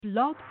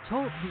Blog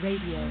Talk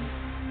Radio.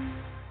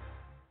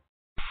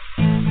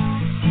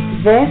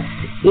 This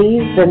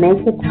is the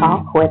Naked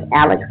Talk with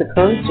Alex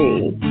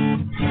Okoji.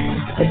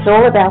 It's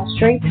all about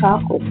straight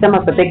talk with some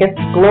of the biggest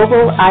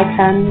global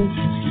icons,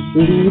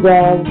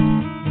 leaders,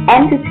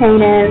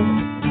 entertainers,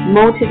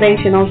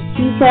 motivational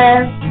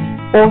speakers,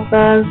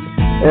 authors,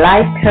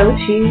 life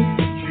coaches,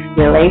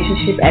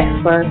 relationship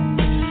experts,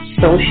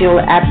 social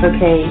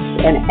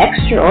advocates, and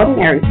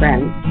extraordinary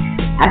friends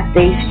as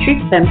they strip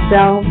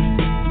themselves,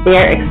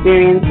 their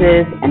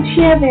experiences, and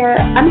share their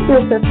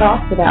unfiltered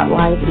thoughts about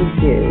life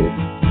issues.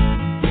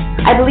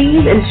 I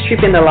believe in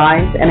stripping the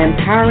lies and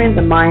empowering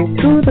the mind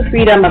through the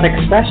freedom of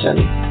expression.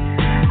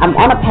 I'm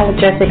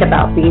unapologetic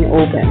about being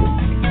open,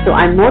 so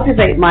I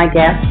motivate my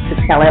guests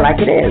to tell it like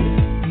it is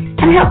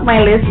and help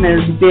my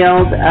listeners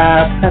build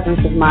a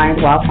presence of mind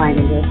while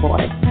finding their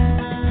voice.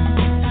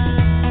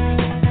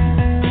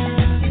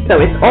 So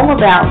it's all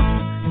about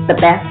the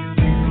best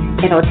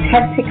in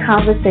authentic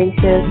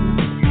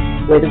conversations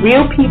with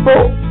real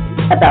people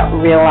about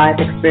real life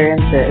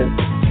experiences.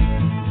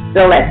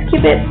 So let's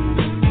keep it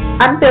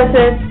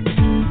unfiltered,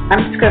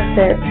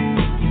 unscripted,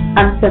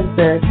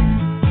 uncensored,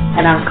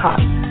 and uncut.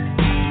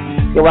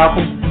 You're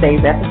welcome to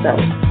today's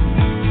episode.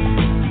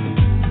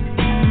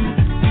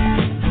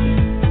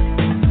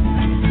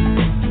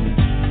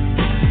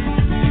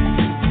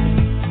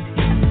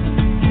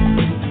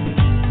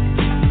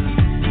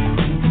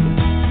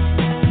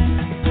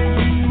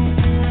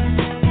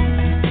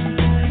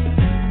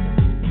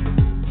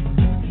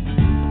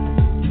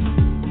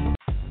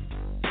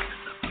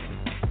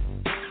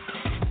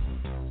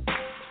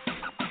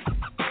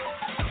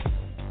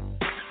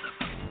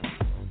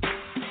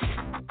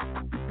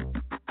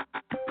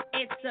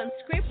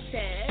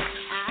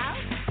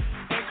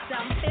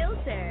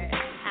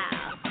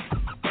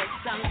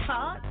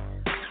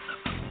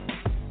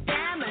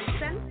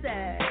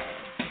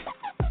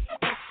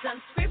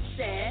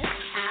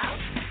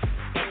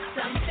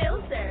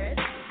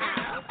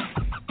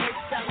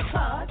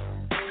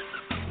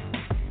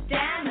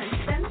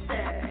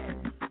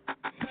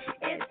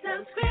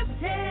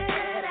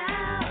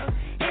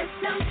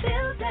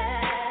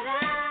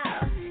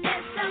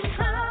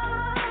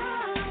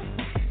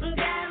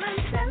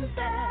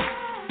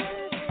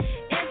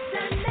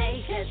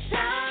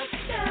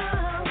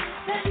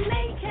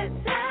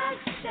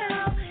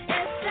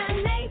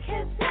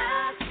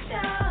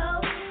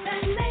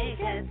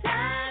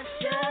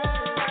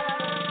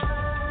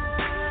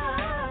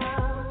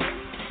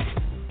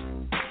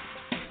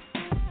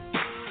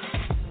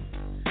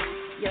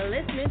 You're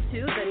listening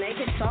to The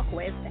Naked Talk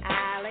with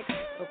Alex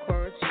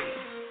Okoji.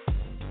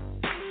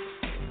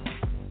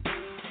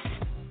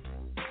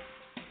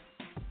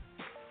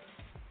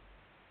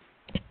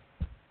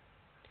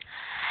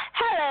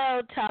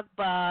 Hello, Talk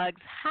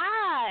Bugs.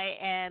 Hi,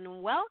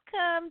 and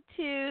welcome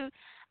to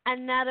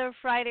another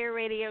Friday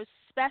radio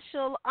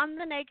special on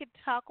The Naked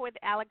Talk with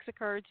Alex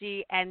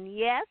Okoji. And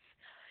yes,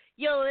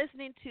 you're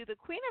listening to the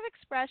Queen of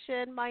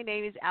Expression. My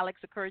name is Alex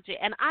Okoji,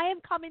 and I am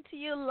coming to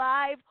you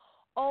live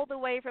all the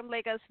way from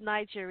Lagos,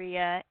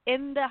 Nigeria,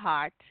 in the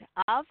heart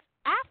of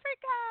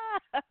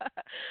Africa.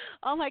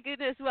 Oh, my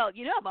goodness. Well,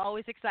 you know, I'm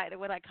always excited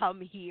when I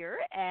come here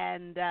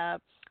and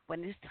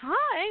when it's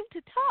time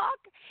to talk.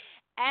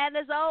 And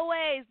as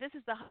always, this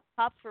is the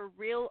hub for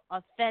real,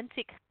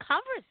 authentic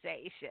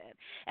conversation.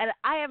 And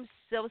I am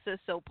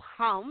so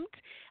pumped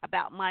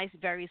about my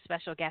very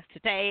special guest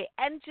today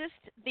and just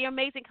the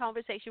amazing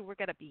conversation we're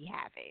going to be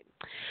having.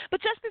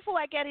 But just before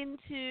I get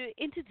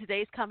into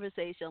today's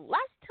conversation,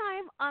 last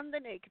time on the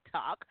Naked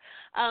Talk,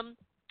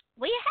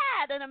 we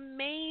had an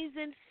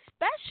amazing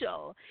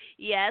special.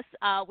 Yes,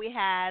 we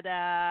had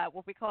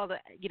what we call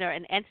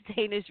an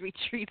entertainers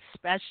retreat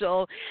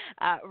special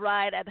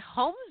right at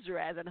Home's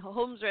Res. And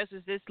Home's Res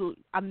is this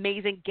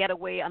amazing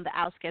getaway on the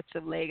outskirts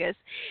of Lagos.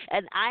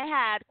 And I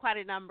had quite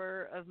a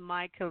number of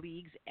my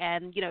colleagues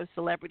and,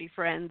 celebrity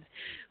friends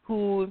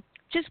who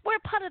just were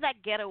part of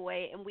that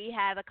getaway. And we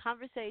had a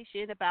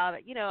conversation about,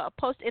 a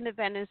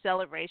post-independence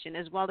celebration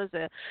as well as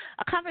a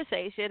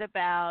conversation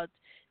about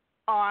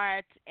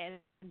art and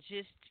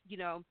just,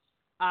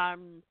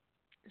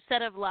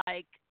 sort of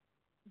like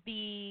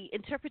the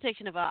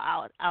interpretation of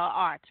our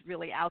art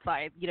really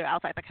outside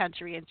the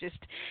country and just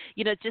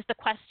the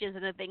questions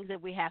and the things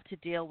that we have to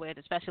deal with,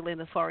 especially in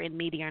the foreign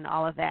media and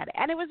all of that.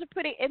 And it was a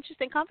pretty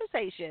interesting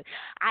conversation.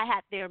 I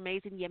had the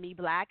amazing Yemi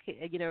Black,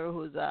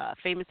 who's a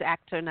famous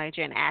actor,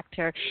 Nigerian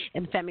actor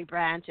in Femi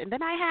Branch. And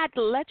then I had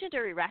the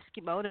legendary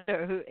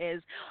Raskimono, who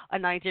is a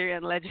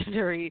Nigerian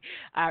legendary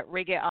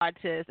reggae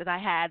artist. And I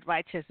had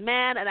Righteous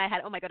Man. And I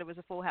had, oh my God, it was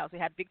a full house. We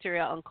had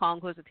Victoria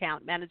Onkong, who's a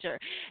talent manager.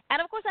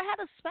 And of course, I had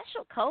a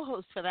special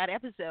co-host for that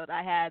episode.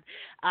 I had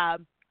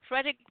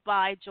Frederick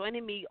Bai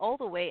joining me all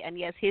the way. And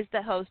yes, he's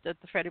the host of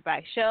the Frederick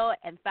Bai Show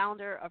and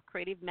founder of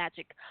Creative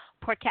Magic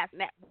Podcast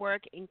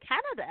Network in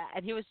Canada.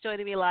 And he was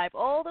joining me live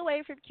all the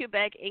way from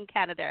Quebec in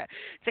Canada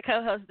to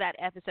co-host that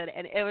episode.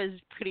 And it was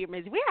pretty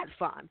amazing. We had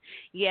fun.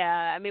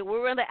 Yeah, I mean, we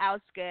were on the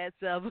outskirts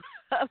of,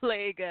 of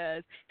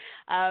Lagos.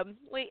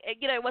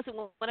 It wasn't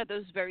one of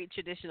those very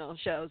traditional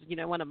shows,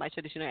 one of my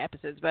traditional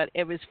episodes, but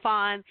it was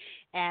fun,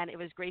 and it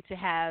was great to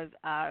have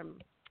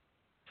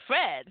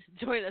Fred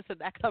join us in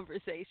that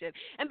conversation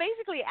and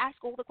basically ask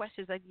all the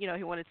questions that,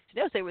 he wanted to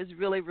know. So it was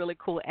really, really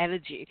cool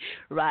energy,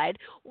 right?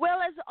 Well,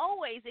 as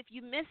always, if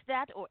you missed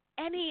that or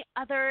any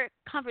other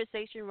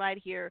conversation right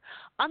here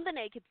on the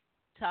Naked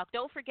Talk,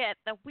 don't forget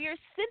that we are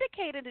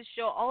syndicated to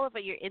show all over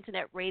your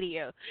internet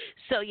radio.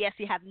 So, yes,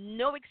 you have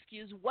no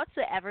excuse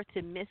whatsoever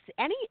to miss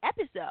any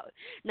episode.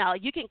 Now,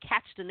 you can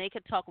catch the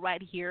Naked Talk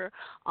right here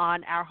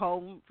on our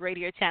home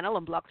radio channel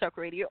on Blog Talk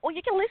Radio, or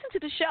you can listen to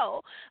the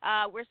show.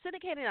 We're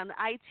syndicated on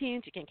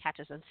iTunes. You can catch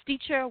us on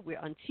Stitcher. We're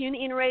on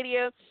TuneIn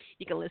Radio.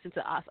 You can listen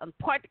to us on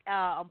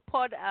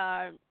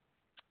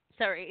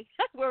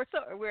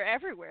we're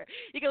everywhere.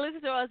 You can listen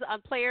to us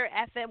on Player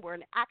FM. We're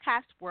on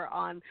Acast. We're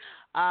on,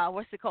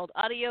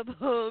 Audio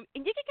Boom.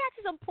 And you can catch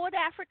us on Port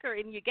Africa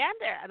in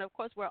Uganda. And, of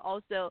course, we're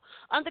also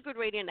on the Good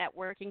Radio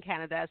Network in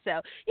Canada. So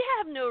you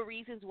have no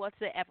reasons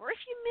whatsoever.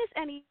 If you miss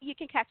any, you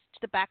can catch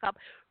the backup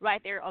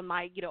right there on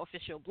my,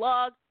 official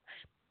blog.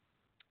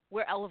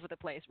 We're all over the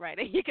place, right?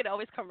 And you can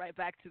always come right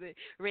back to the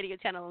radio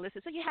channel and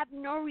listen. So you have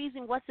no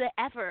reason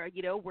whatsoever.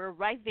 We're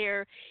right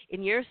there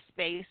in your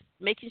space,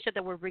 making sure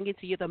that we're bringing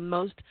to you the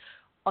most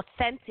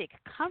authentic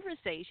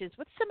conversations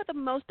with some of the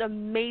most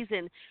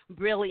amazing,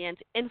 brilliant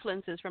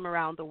influences from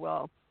around the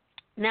world.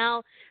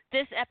 Now,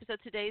 this episode,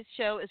 today's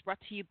show, is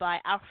brought to you by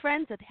our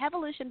friends at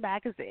Hevolution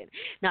Magazine.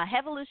 Now,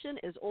 Hevolution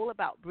is all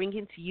about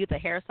bringing to you the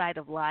hair side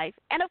of life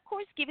and, of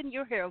course, giving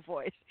your hair a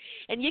voice.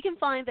 And you can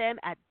find them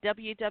at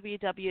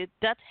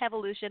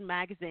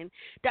www.hevolutionmagazine.com.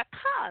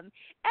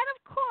 And,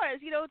 of course,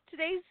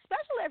 today's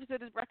special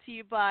episode is brought to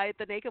you by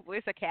the Naked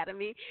Bliss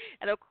Academy.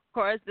 And, of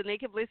course, the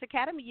Naked Bliss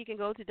Academy, you can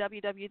go to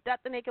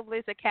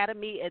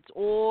www.thenakedblissacademy. It's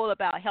all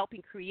about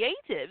helping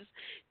creatives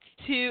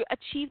to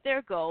achieve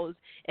their goals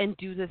and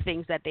do the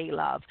things that they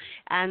love.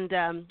 And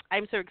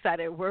I'm so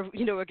excited. We're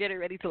getting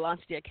ready to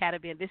launch the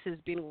academy, and this has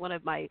been one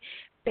of my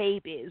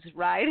babies,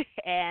 right?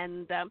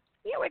 And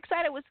we're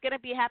excited what's going to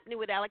be happening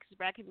with Alex's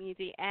Brand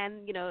Community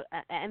and the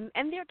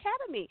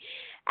academy.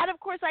 And of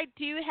course, I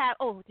do have.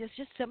 There's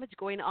just so much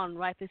going on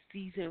right this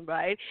season,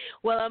 right?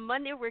 Well, on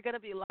Monday we're going to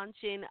be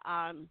launching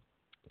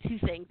two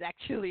things,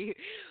 actually.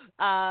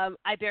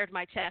 I Bared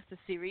My Chest, a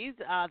series,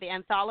 the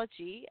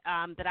anthology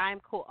that I'm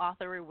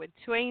co-authoring with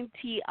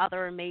 20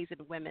 other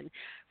amazing women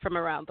from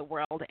around the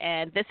world.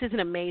 And this is an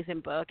amazing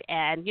book,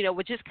 and,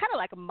 we're just kind of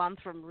like a month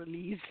from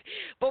release.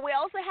 But we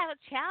also have a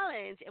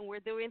challenge, and we're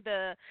doing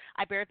the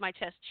I Bared My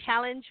Chest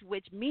challenge,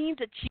 which means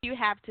that you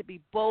have to be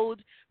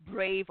bold,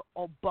 brave,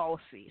 or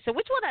bossy. So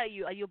which one are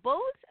you? Are you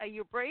bold? Are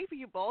you brave? Are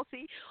you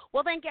bossy?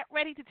 Well, then get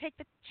ready to take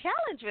the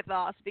challenge with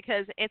us,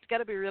 because it's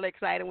going to be really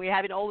exciting. We're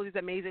having all these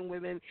amazing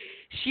women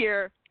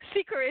share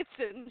secrets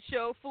and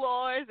show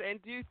flaws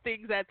and do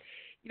things that,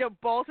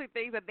 bossy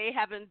things that they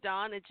haven't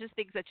done, and just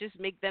things that just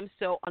make them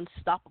so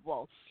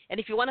unstoppable. And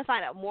if you want to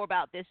find out more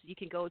about this, you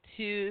can go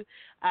to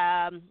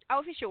our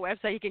official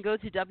website. You can go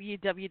to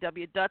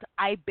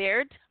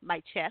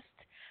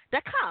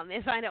www.ibaredmychest.com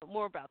and find out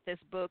more about this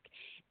book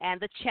and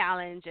the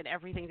challenge and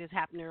everything that's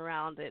happening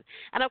around it.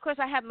 And, of course,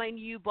 I have my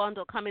new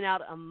bundle coming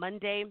out on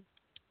Monday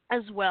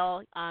as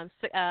well,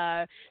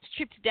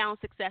 Stripped Down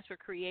Success for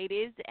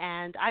Creatives,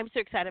 and I'm so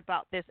excited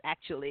about this,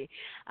 actually.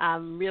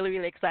 I'm really,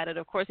 really excited.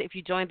 Of course, if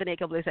you join the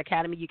Naked Bliss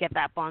Academy, you get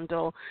that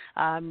bundle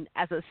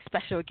as a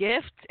special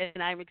gift,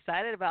 and I'm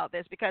excited about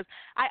this because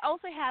I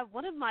also have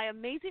one of my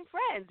amazing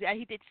friends.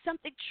 He did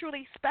something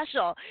truly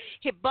special.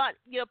 He bought,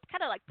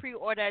 kind of like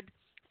pre-ordered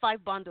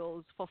 5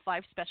 bundles for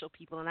 5 special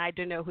people, and I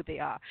don't know who they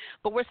are.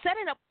 But we're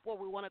setting up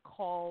what we want to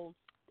call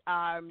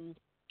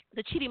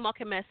the Chidi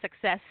Mokeme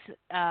Success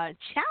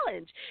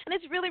Challenge. And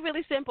it's really,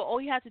 really simple. All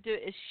you have to do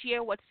is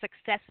share what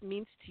success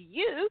means to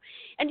you,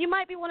 and you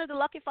might be one of the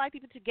lucky 5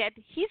 people to get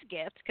his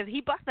gift, because he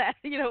bought that,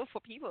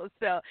 for people.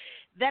 So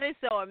that is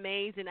so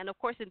amazing. And, of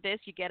course, in this,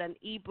 you get an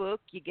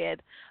ebook, you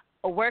get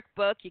a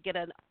workbook, you get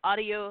an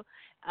audio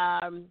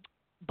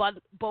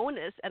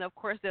bonus, and, of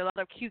course, there are a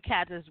lot of cue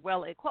cards as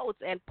well, in quotes,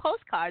 and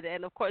postcards.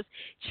 And, of course,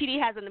 Chidi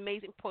has an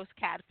amazing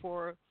postcard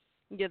for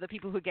the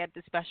people who get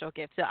the special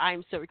gift. So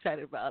I'm so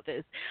excited about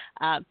this.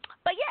 But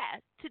yeah,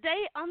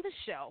 today on the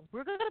show,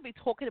 we're going to be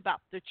talking about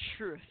the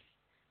truth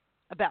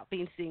about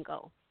being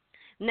single.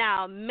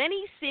 Now,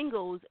 many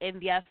singles in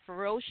their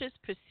ferocious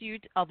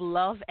pursuit of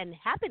love and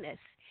happiness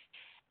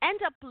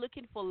end up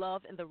looking for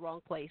love in the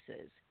wrong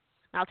places.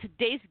 Now,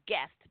 today's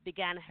guest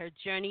began her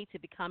journey to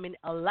becoming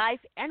a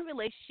life and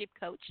relationship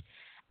coach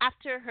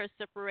after her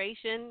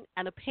separation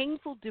and a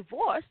painful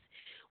divorce,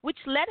 which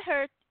led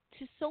her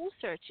to soul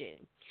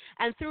searching.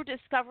 And through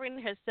discovering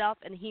herself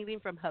and healing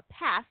from her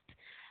past,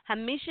 her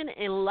mission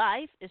in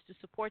life is to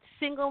support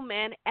single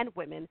men and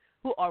women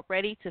who are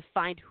ready to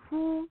find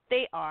who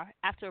they are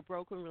after a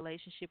broken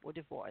relationship or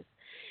divorce,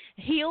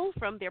 heal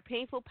from their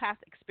painful past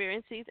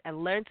experiences,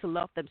 and learn to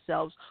love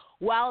themselves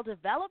while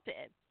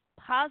developing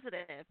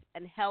positive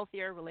and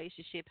healthier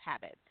relationship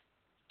habits.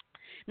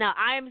 Now,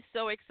 I am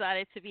so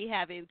excited to be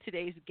having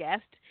today's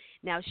guest.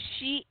 Now,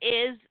 she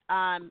is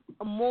a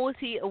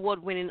multi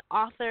award winning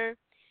author,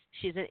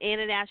 she's an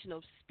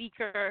international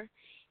speaker,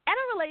 and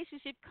a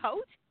relationship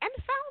coach and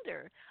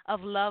founder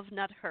of Love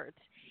Not Hurt,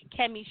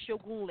 Kemi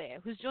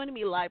Sogunle, who's joining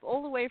me live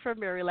all the way from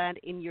Maryland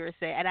in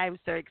USA, and I'm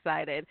so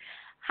excited.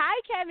 Hi,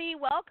 Kemi.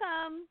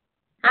 Welcome.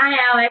 Hi,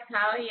 Alex.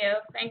 How are you?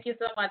 Thank you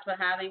so much for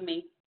having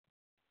me.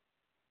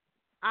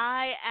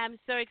 I am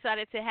so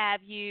excited to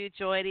have you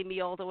joining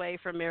me all the way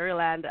from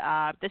Maryland.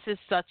 This is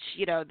such,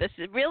 this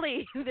is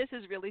really, this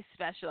is really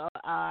special.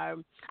 I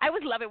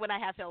always love it when I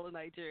have fellow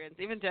Nigerians,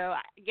 even though,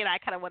 I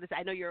kind of want to say,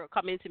 I know you're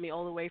coming to me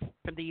all the way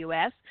from the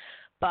U.S.,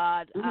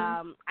 but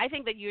I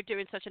think that you're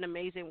doing such an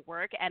amazing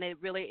work, and it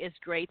really is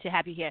great to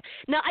have you here.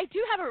 Now, I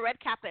do have a red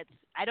carpet.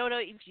 I don't know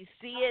if you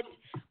see it,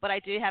 but I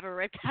do have a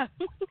red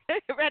carpet,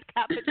 red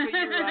carpet for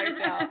you right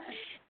now.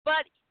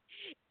 But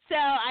so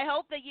I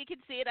hope that you can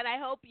see it, and I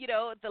hope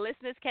the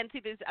listeners can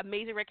see this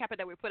amazing red carpet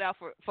that we put out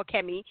for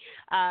Kemi.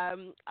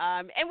 And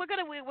we're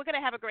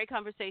gonna have a great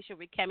conversation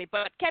with Kemi.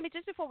 But Kemi,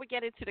 just before we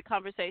get into the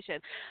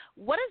conversation,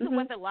 what is the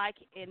weather like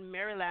in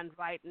Maryland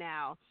right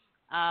now?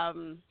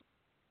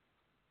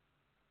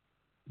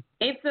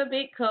 It's a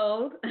bit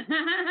cold.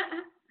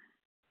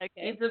 Okay.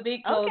 It's a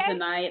bit cold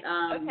tonight.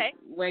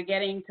 We're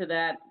getting to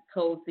that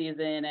cold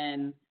season,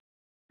 and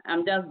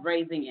I'm just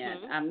bracing it.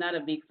 I'm not a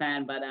big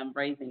fan, but I'm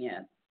bracing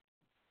it.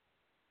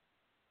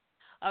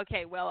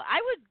 Okay, well,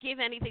 I would give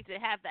anything to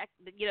have that,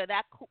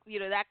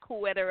 that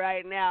cool weather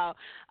right now.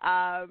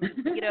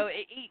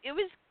 It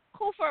was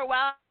cool for a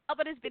while,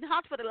 but it's been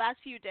hot for the last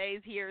few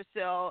days here.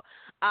 So,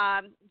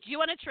 do you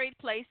want to trade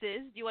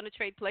places?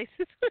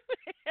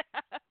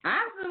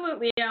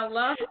 Absolutely, I'd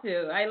love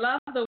to. I love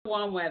the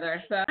warm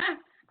weather, so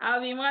I'll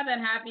be more than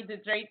happy to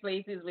trade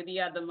places with you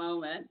at the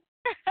moment.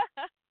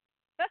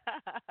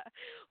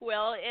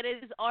 Well, it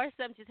is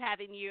awesome just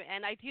having you,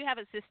 and I do have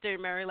a sister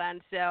in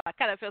Maryland, so it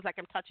kind of feels like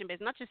I'm touching base.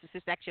 Not just a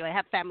sister, actually, I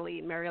have family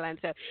in Maryland,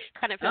 so it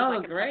kind of feels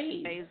like I'm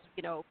touching base,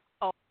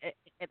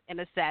 in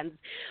a sense.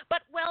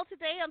 But, well,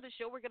 today on the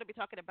show we're going to be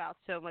talking about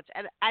so much,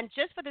 and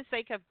just for the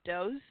sake of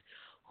those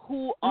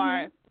who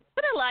are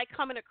sort of like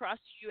coming across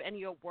you and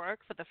your work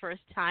for the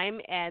first time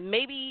and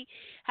maybe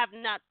have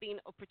not been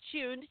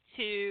opportuned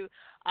to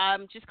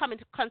just come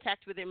into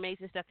contact with the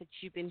amazing stuff that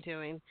you've been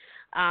doing.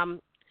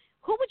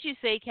 Who would you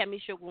say Kemi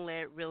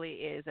Sogunle really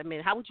is? I mean,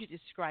 how would you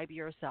describe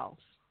yourself?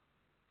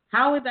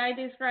 How would I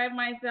describe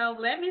myself?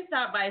 Let me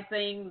start by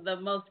saying the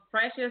most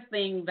precious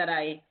thing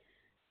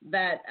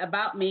that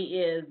about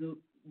me is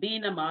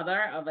being a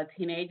mother of a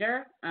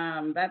teenager.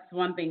 That's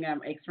one thing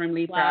I'm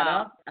extremely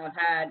proud of. I've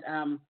had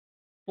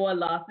 4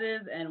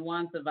 losses and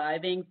 1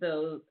 surviving,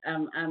 so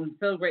I'm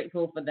so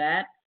grateful for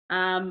that.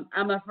 I'm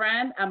a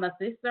friend. I'm a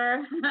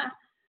sister.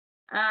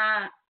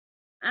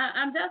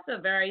 I'm just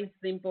a very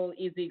simple,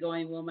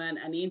 easygoing woman,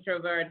 an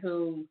introvert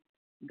who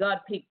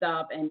got picked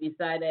up and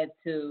decided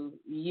to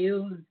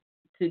use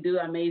to do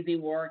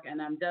amazing work.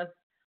 And I'm just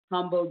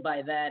humbled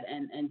by that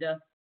and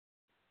just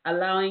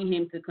allowing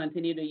him to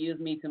continue to use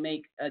me to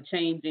make a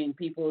change in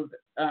people's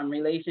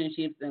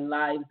relationships and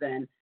lives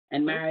and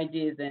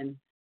marriages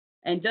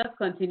and just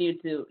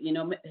continue to,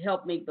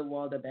 help make the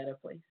world a better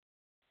place.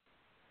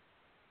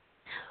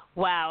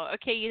 Wow.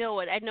 Okay, you know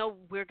what? I know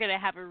we're going to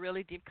have a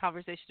really deep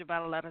conversation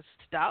about a lot of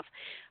stuff,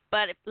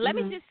 but let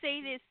me just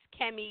say this,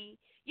 Kemi.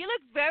 You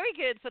look very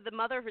good for the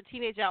mother of a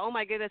teenager. Oh,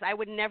 my goodness. I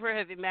would never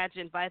have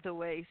imagined, by the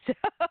way. So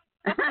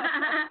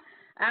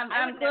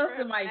I'm close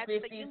to my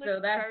 50s,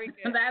 so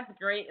that's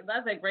great.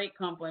 That's a great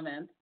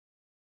compliment.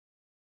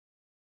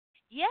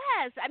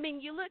 Yes, I mean,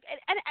 you look,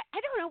 and I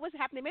don't know what's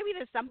happening. Maybe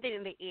there's something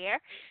in the air,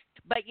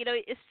 but,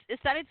 it's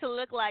starting to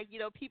look like,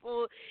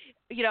 people,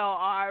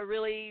 are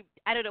really,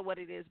 I don't know what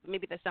it is, but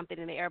maybe there's something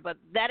in the air, but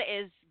that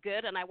is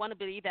good, and I want to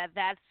believe that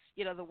that's,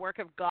 the work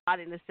of God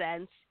in a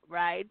sense,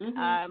 right?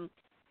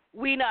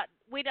 We're not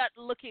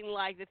looking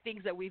like the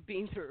things that we've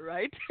been through,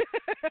 right?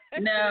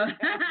 No.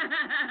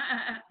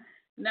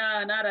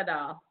 No, not at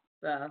all,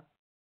 so.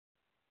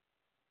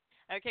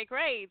 Okay,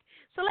 great.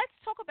 So let's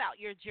talk about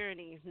your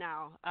journey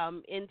now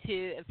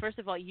first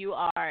of all, you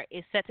are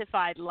a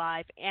certified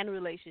life and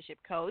relationship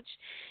coach.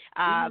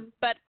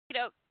 But,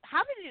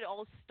 how did it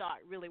all start,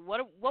 really?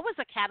 What was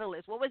the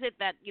catalyst? What was it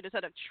that,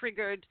 sort of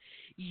triggered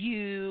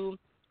you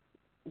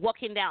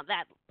walking down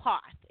that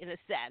path, in a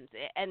sense?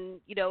 And,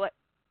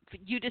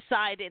 you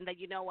decided that,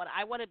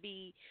 I want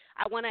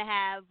to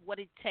have what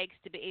it takes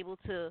to be able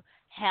to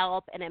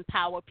help and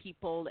empower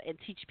people and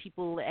teach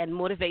people and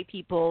motivate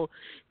people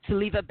to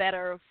live have a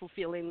better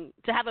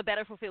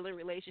fulfilling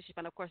relationship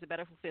and, of course, a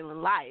better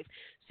fulfilling life.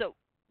 So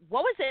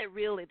what was it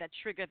really that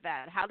triggered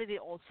that? How did it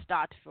all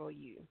start for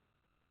you?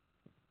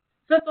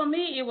 So for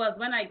me, it was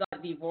when I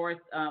got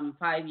divorced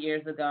 5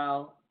 years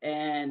ago,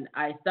 and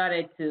I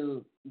started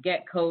to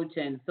get coach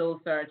and soul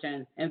search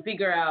and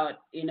figure out,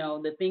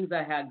 the things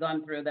I had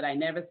gone through that I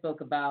never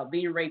spoke about.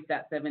 Being raped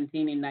at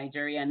 17 in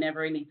Nigeria,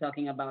 never really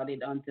talking about it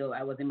until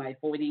I was in my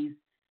 40s.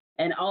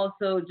 And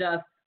also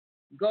just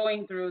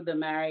going through the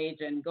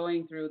marriage and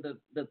going through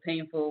the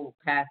painful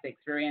past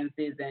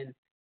experiences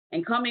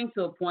and coming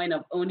to a point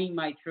of owning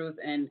my truth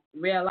and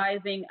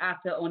realizing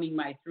after owning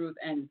my truth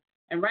and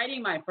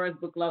writing my first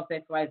book, Love,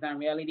 Sex, Lies, and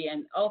Reality,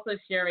 and also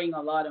sharing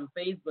a lot on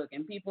Facebook.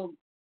 And people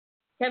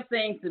kept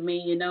saying to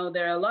me,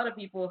 there are a lot of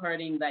people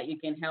hurting that you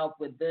can help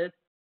with this.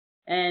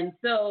 And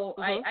so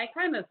I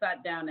kind of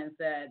sat down and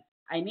said,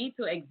 I need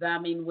to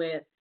examine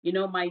with,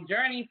 my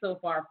journey so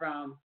far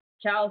from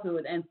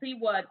childhood and see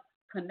what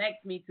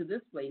connects me to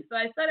this place. So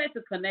I started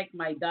to connect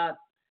my dots,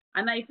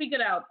 and I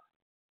figured out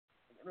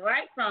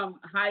right from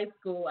high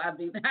school, I've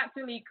been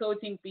actually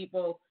coaching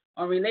people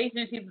on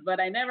relationships,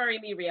 but I never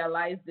really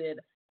realized it.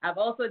 I've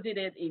also did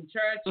it in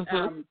church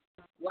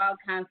while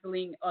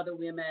counseling other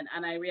women,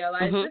 and I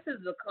realized this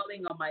is the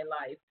calling of my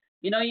life.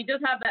 You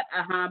just have that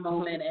aha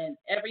moment, and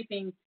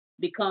everything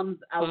becomes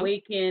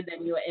awakened,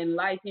 and you're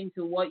enlightened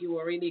to what you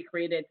were really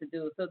created to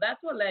do. So that's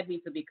what led me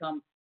to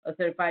become a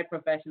certified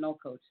professional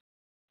coach.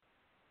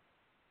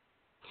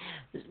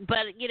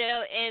 But,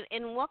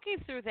 in walking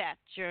through that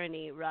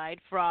journey, right,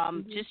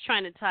 from just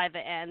trying to tie the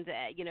end,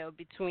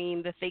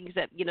 between the things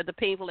that, the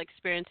painful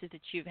experiences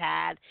that you've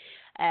had,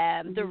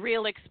 the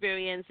real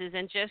experiences,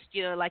 and just,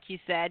 like you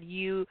said,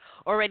 you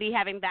already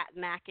having that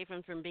knack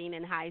even from being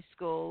in high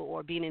school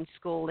or being in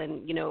school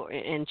and,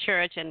 in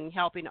church and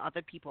helping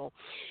other people.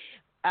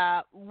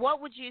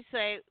 What would you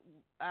say,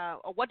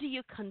 or what do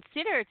you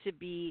consider to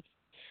be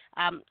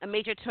a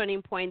major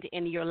turning point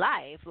in your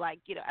life? Like,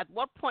 at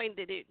what point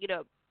did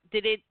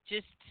it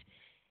just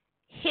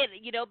hit,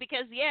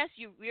 because yes,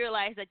 you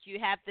realize that you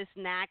have this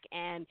knack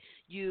and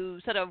you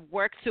sort of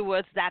work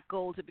towards that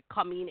goal to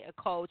becoming a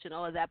coach and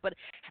all of that. But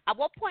at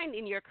what point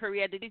in your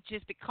career did it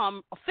just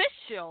become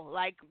official?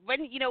 Like when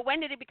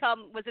did it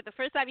become, was it the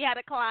first time you had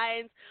a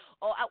client,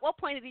 or at what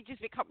point did it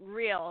just become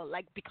real,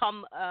 like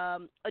become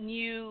a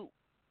new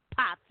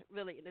path,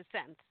 really, in a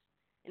sense,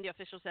 in the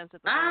official sense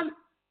of the word?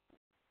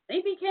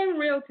 It became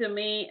real to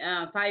me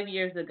 5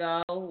 years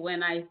ago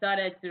when I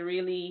started to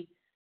really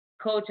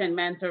coach and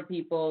mentor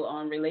people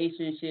on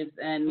relationships,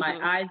 and my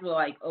eyes were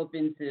like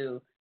open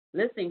to,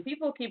 listen,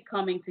 people keep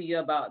coming to you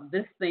about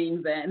these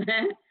things, and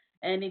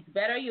and it's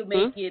better you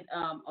make it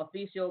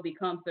official,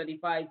 become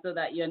certified, so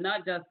that you're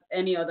not just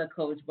any other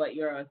coach, but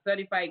you're a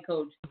certified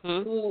coach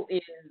who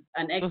is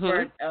an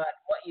expert at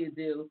what you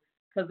do.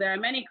 Because there are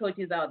many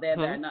coaches out there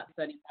that are not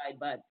certified,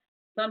 but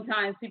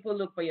sometimes people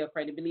look for your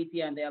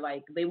credibility and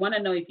they want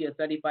to know if you're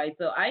certified.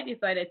 So I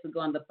decided to go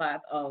on the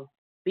path of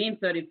being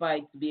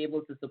certified to be able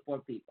to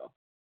support people.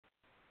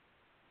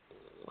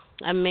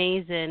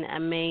 Amazing.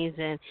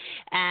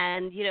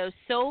 And,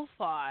 so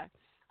far,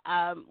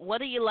 what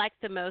do you like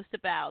the most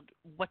about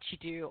what you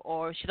do,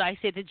 or should I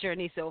say the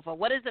journey so far?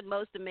 What is the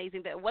most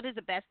amazing, what is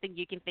the best thing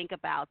you can think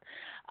about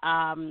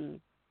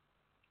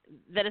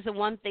that is the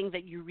one thing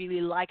that you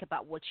really like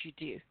about what you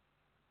do?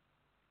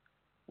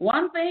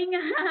 One thing,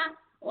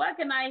 what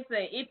can I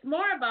say? It's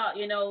more about,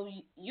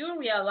 you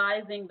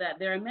realizing that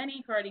there are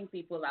many hurting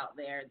people out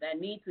there that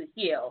need to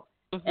heal.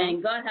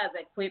 And God has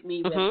equipped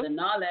me with the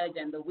knowledge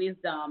and the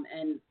wisdom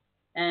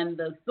and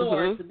the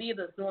source to be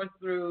the source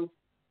through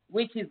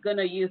which He's going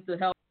to use to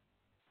help.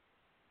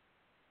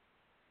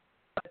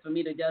 For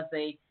me to just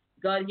say,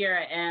 God, here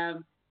I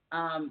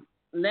am.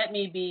 Let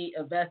me be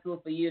a vessel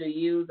for you to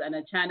use and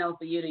a channel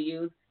for you to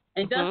use.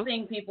 And just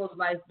seeing people's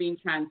lives being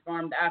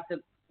transformed after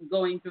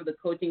going through the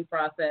coaching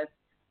process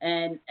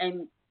and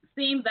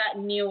seeing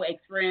that new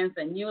experience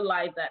and new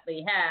life that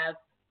they have,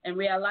 and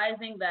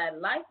realizing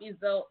that life is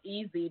so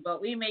easy,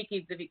 but we make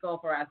it difficult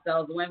for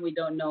ourselves when we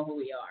don't know who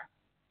we are.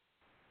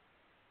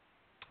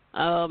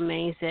 Oh,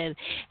 amazing.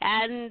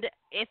 And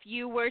if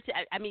you were to,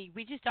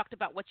 we just talked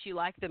about what you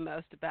like the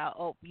most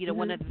about,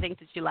 one of the things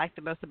that you like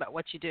the most about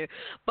what you do.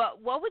 But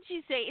what would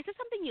you say, is there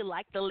something you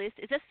like the least?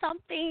 Is there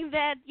something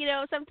that,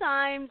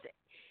 sometimes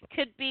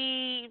could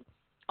be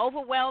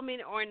overwhelming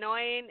or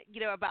annoying,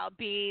 about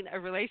being a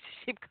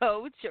relationship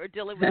coach or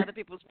dealing with other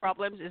people's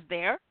problems? Is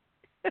there?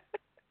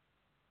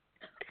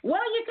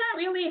 Well, you can't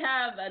really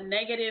have a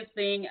negative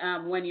thing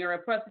when you're a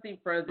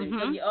positive person.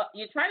 So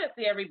you try to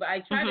see everybody. I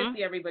try to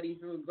see everybody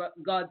through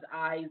God's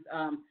eyes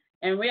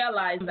and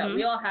realize that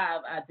we all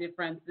have our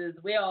differences.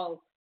 We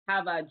all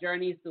have our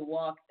journeys to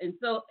walk. And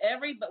so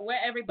where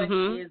everybody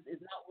is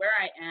not where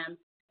I am.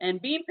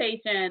 And be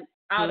patient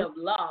out of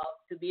love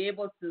to be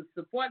able to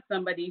support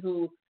somebody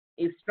who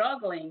is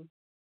struggling.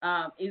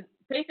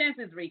 Patience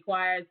is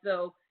required.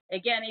 So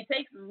again, it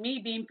takes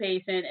me being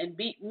patient and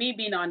me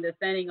being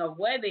understanding of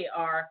where they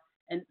are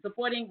and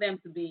supporting them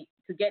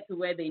to get to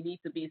where they need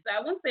to be. So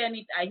I won't say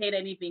I hate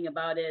anything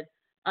about it.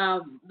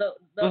 The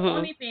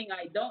only thing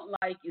I don't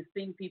like is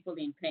seeing people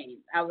in pain.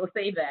 I will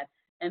say that.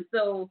 And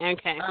so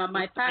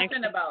my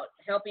passion about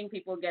helping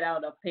people get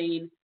out of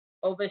pain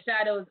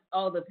overshadows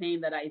all the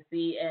pain that I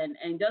see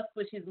and just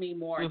pushes me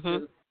more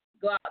to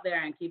go out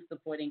there and keep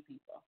supporting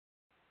people.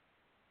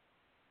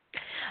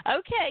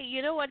 Okay,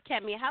 you know what,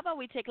 Kemi? How about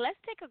let's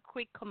take a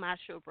quick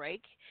commercial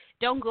break.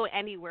 Don't go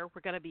anywhere.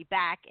 We're going to be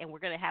back and we're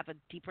going to have a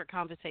deeper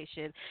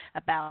conversation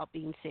about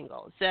being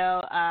single.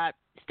 So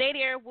stay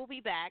there. We'll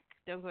be back.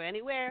 Don't go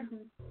anywhere.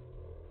 Mhm.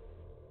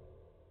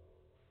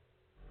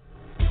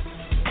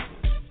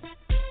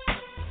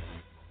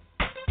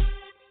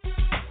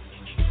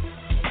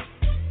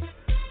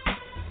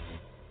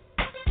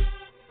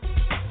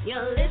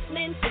 You're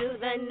listening to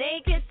The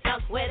Naked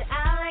Talk with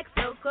Alex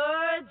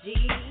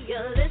Okorji.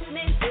 You're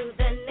listening to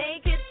The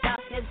Naked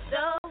Talk. It's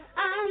so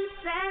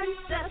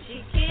uncensored.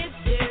 She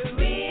keeps it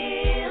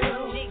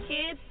real. She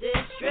keeps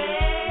it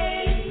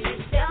straight.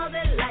 She tells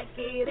it like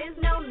it is,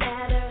 no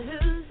matter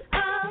who's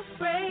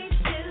afraid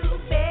to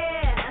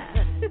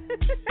bear.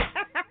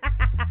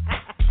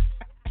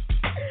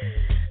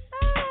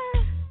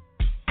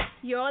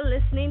 You're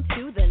listening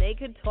to The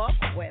Naked Talk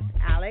with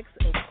Alex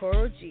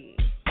Okorji.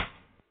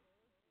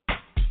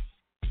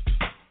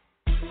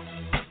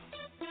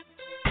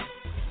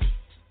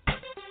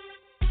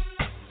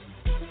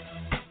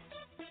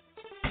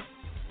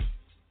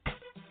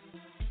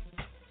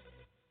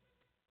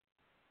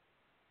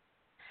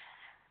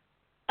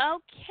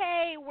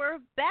 Okay, we're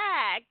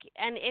back.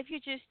 And if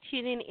you're just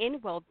tuning in,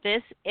 well,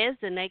 this is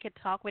The Naked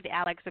Talk with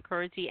Alex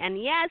Okorji.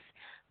 And yes,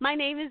 my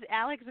name is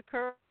Alex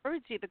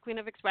Okorji, the Queen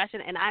of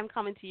Expression, and I'm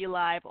coming to you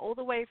live all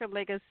the way from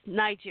Lagos,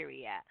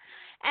 Nigeria.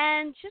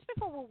 And just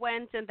before we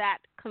went in that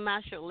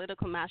little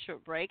commercial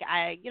break,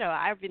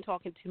 I've been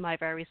talking to my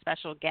very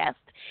special guest,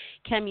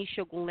 Kemi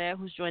Sogunle,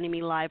 who's joining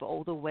me live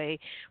all the way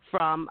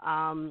from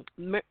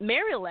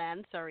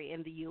Maryland,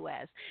 in the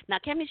U.S. Now,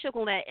 Kemi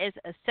Sogunle is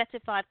a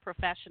certified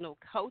professional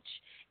coach,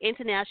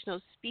 international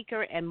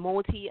speaker, and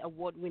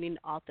multi-award-winning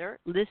author,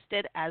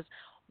 listed as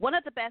one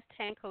of the best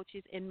 10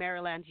 coaches in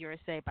Maryland,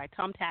 USA by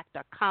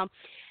TomTac.com,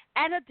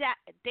 and a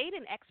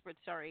dating expert,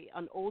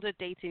 on older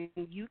dating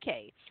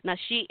UK. Now,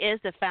 she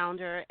is the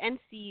founder and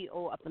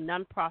CEO of the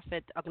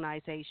nonprofit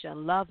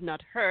organization Love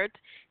Not Hurt,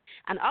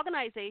 an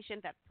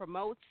organization that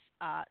promotes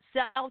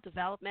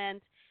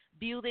self-development,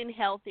 building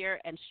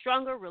healthier and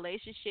stronger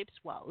relationships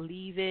while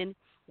living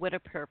with a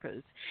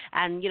purpose.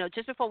 And,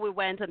 just before we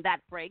went on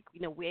that break,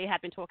 we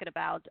had been talking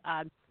about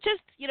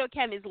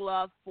Kemi's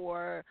love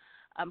for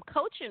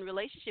coaching,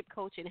 relationship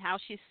coaching, how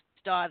she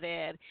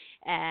started,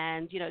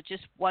 and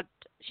just what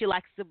she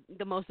likes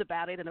the most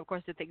about it, and of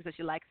course the things that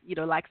she likes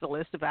the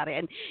least about it.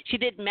 And she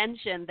did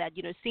mention that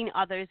seeing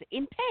others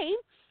in pain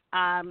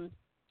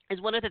is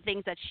one of the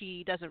things that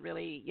she doesn't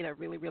really,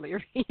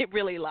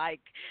 really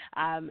like,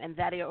 and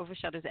that it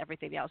overshadows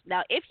everything else.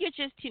 Now, if you're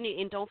just tuning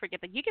in, don't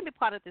forget that you can be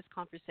part of this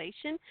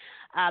conversation.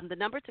 The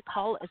number to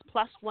call is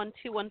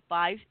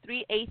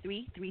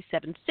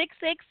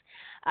 +1-215-383-3766.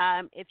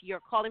 If you're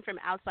calling from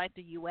outside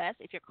the U.S.,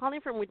 if you're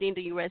calling from within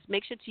the U.S.,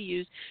 make sure to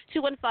use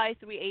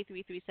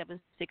 215-383-3766,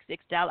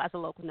 dial as a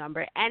local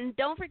number. And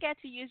don't forget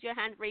to use your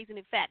hand-raising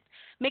effect.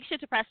 Make sure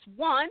to press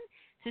 1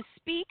 to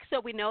speak so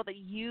we know that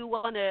you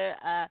want to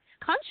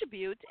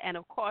contribute, and,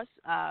 of course,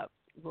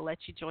 we'll let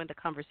you join the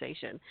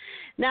conversation.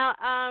 Now,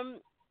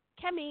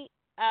 Kemi,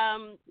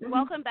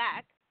 welcome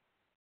back.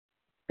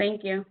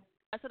 Thank you.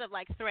 I sort of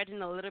like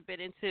threading a little bit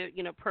into,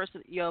 your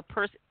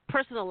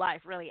personal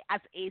life, really,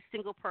 as a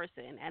single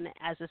person and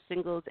as a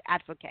singles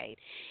advocate.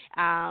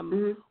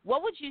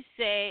 What would you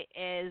say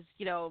is,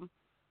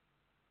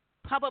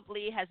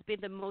 probably has been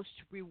the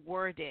most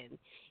rewarding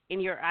in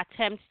your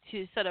attempts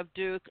to sort of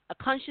do a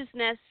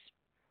consciousness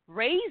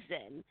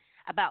raising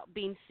about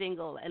being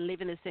single and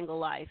living a single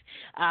life?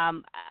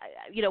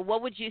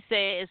 What would you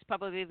say is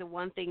probably the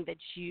one thing that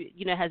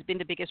has been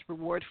the biggest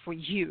reward for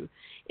you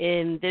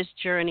in this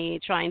journey,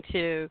 trying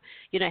to,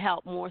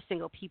 help more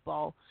single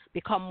people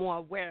become more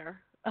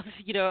aware of,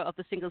 of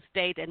the single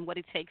state and what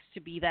it takes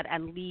to be that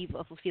and live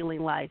a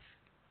fulfilling life?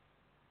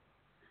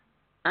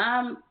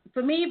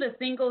 For me, the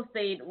single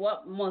state,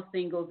 what most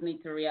singles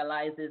need to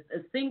realize is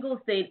a single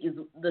state is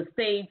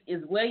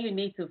where you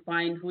need to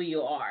find who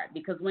you are.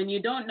 Because when you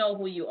don't know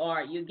who you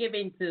are, you give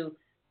in to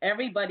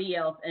everybody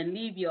else and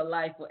live your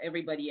life for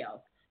everybody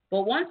else.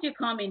 But once you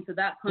come into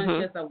that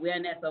conscious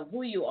awareness of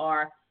who you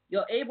are,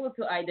 you're able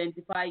to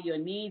identify your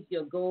needs,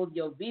 your goals,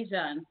 your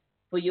vision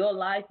for your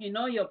life. You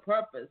know your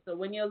purpose. So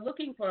when you're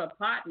looking for a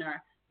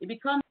partner, it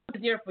becomes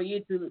easier for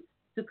you to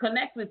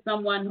connect with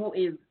someone who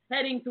is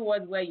heading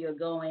towards where you're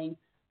going,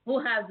 who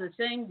has the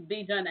same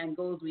vision and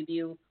goals with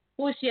you,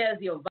 who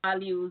shares your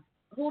values,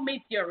 who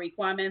meets your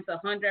requirements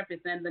 100%,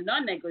 the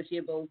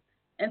non-negotiables,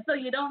 and so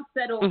you don't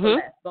settle for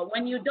less. But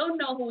when you don't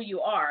know who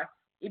you are,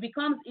 it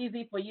becomes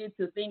easy for you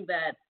to think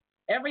that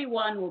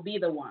everyone will be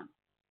the one.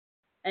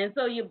 And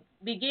so you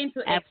begin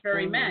to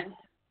experiment,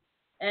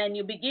 and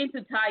you begin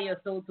to tie your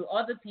soul to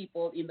other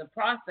people in the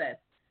process.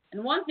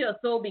 And once your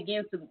soul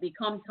begins to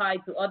become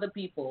tied to other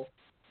people,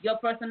 your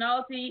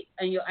personality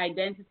and your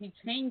identity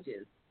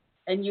changes,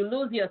 and you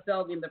lose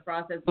yourself in the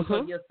process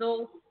because your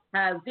soul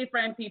has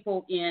different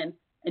people in,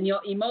 and your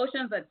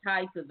emotions are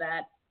tied to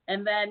that.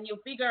 And then you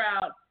figure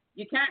out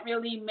you can't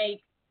really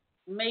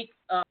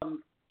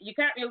you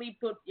can't really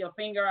put your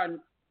finger on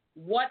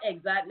what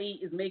exactly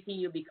is making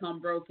you become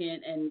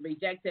broken and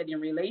rejected in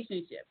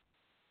relationships.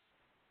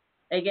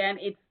 Again,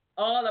 it's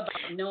all about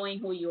knowing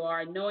who you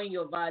are, knowing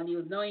your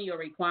values, knowing your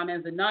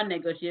requirements, the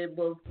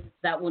non-negotiables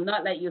that will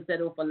not let you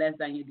settle for less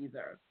than you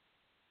deserve.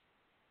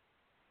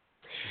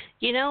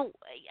 You know,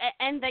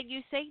 and that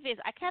you say this,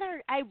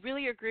 I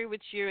really agree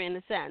with you in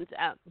a sense.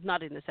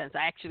 Not in a sense,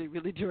 I actually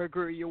really do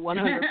agree with you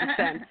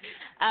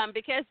 100%.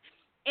 Because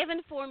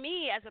even for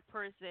me as a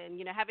person,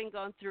 having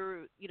gone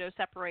through,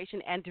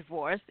 separation and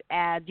divorce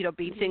and,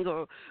 being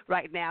single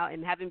right now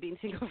and having been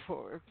single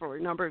for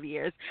a number of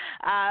years,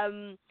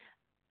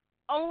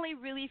 only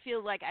really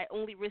feel like I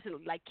only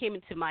recently came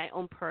into my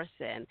own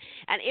person.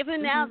 And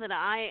even now that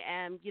I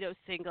am,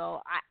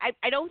 single,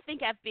 I don't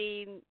think I've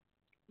been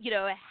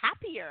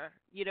happier,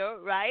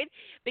 right?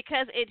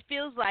 Because it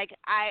feels like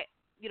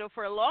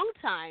for a long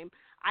time,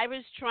 I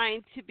was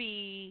trying to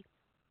be,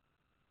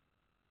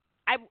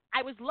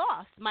 I was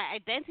lost. My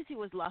identity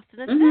was lost in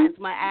a sense.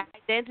 My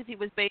identity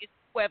was based on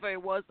whoever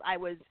it was I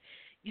was,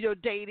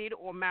 dated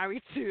or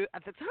married to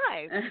at the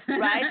time,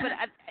 right? But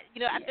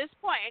at this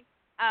point,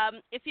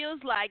 it feels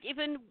like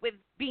even with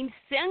being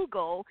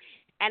single,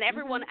 and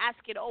everyone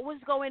asking, "Oh,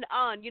 what's going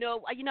on?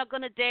 Are you not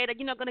gonna date? Are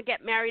you not gonna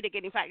get married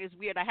again?" In fact, it's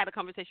weird. I had a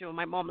conversation with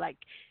my mom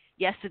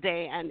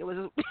yesterday, and it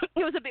was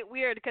it was a bit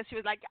weird because she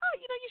was like, "Oh,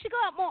 you should go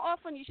out more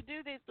often. You should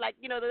do this."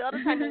 The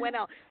other time we went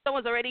out,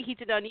 someone's already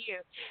hitting on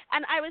you,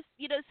 and I was,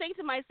 saying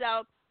to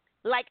myself,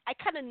 I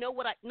kind of know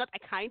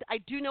I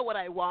do know what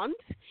I want,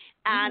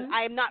 and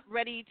I am not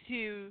ready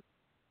to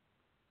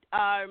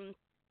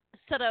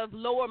sort of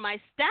lower my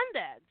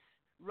standards.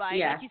 Right,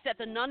 Yeah. like you said,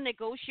 the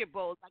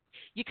non-negotiables.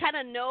 You kind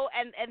of know,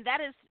 and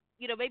that is,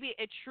 maybe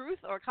a truth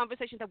or a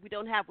conversation that we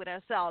don't have with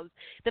ourselves.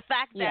 The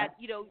fact that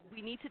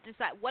we need to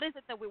decide what is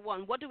it that we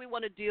want, what do we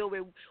want to deal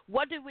with,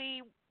 what do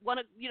we want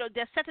to,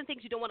 there's certain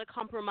things you don't want to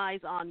compromise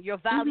on, your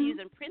values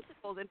and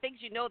principles, and things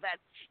that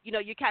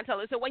you can't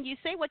tell. So when you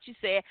say what you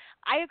say,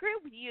 I agree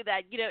with you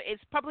that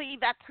it's probably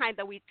that time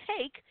that we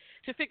take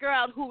to figure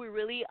out who we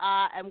really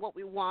are and what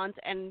we want,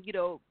 and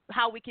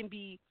how we can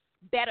be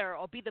better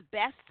or be the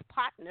best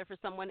partner for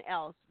someone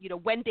else,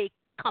 when they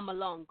come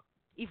along,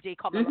 if they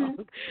come along.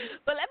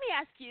 But let me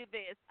ask you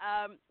this,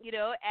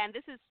 and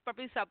this is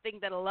probably something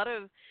that a lot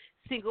of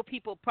single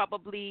people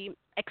probably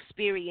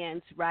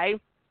experience, right?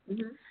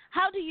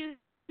 How do you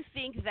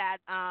think that,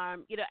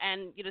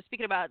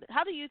 speaking about,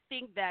 how do you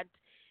think that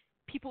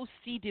people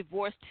see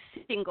divorced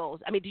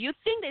singles? I mean, do you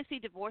think they see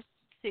divorced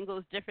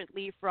singles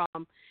differently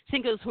from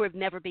singles who have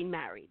never been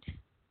married?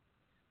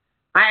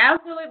 I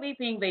absolutely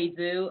think they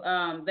do.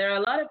 There are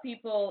a lot of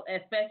people,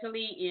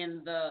 especially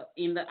in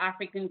the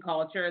African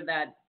culture,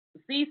 that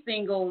see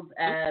singles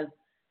as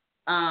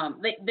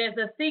there's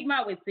a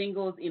stigma with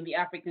singles in the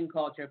African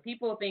culture.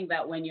 People think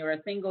that when you're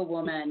a single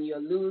woman, you're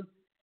loose,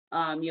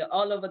 you're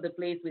all over the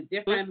place with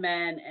different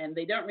men, and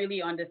they don't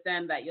really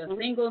understand that your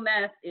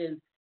singleness is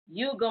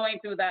you going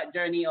through that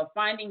journey of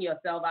finding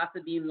yourself after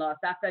being lost,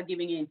 after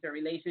giving into a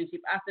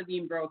relationship, after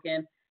being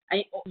broken.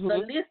 And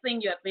the least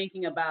thing you're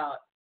thinking about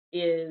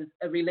is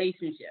a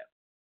relationship.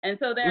 And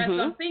so there are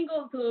some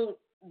singles who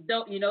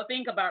don't,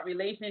 think about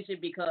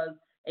relationship because,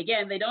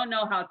 again, they don't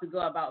know how to go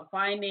about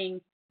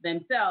finding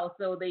themselves.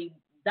 So they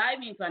dive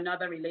into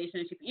another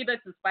relationship, either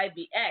to spite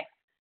the ex.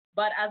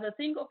 But as a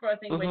single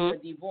person, when you're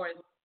divorced,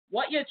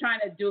 what you're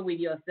trying to do with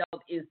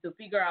yourself is to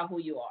figure out who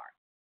you are.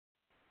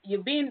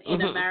 You've been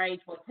in a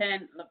marriage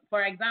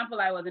for example,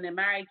 I was in a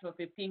marriage for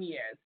 15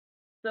 years.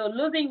 So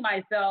losing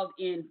myself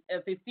in a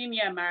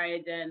 15-year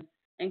marriage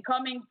and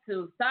coming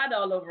to start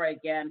all over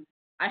again,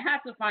 I had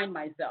to find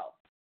myself.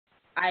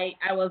 I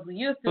was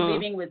used to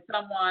living with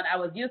someone. I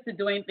was used to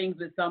doing things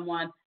with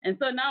someone. And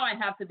so now I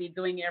have to be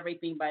doing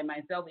everything by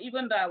myself,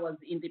 even though I was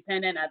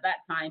independent at that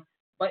time,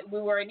 but we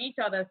were in each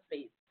other's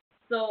space.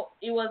 So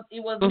it was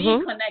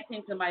me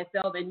connecting to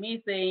myself and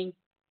me saying,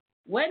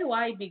 where do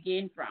I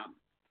begin from?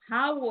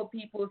 How will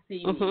people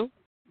see me?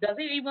 Does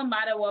it even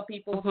matter what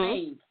people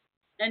think?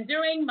 And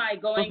during my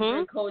going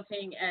through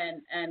coaching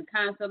and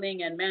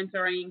counseling and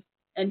mentoring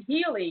and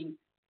healing,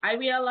 I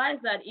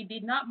realized that it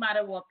did not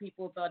matter what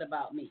people thought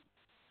about me.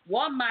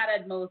 What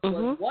mattered most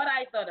was what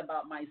I thought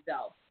about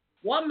myself.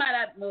 What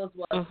mattered most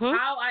was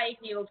how I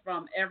healed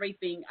from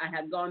everything I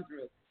had gone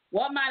through.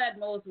 What mattered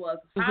most was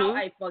how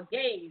I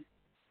forgave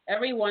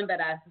everyone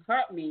that has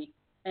hurt me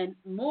and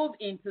moved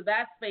into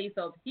that space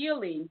of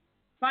healing,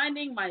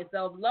 finding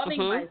myself, loving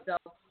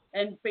myself,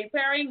 and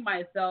preparing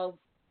myself,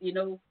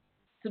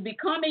 to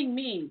becoming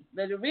me,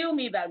 the real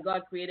me that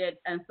God created,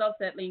 and stop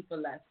settling for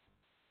less.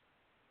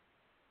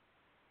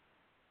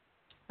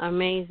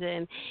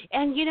 Amazing.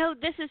 And,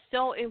 this is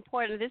so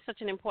important. This is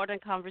such an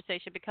important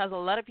conversation because a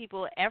lot of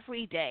people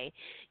every day,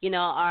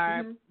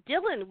 are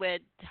dealing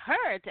with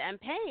hurt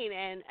and pain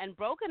and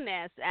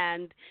brokenness.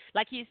 And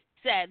like you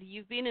said,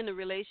 you've been in a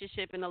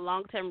relationship, in a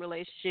long-term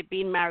relationship,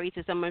 being married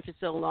to someone for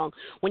so long.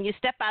 When you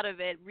step out of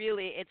it,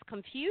 really, it's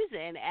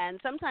confusing and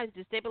sometimes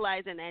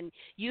destabilizing. And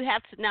you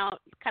have to now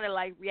kind of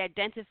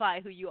re-identify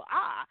who you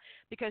are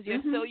because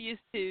you're so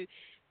used to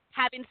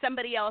having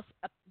somebody else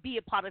be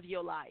a part of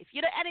your life.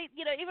 And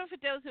even for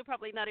those who are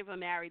probably not even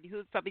married,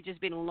 who've probably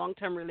just been in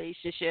long-term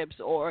relationships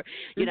or,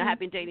 have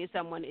been dating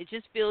someone, it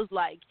just feels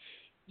like,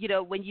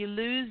 when you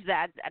lose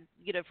that,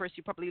 first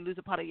you probably lose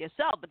a part of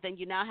yourself, but then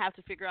you now have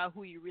to figure out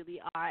who you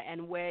really are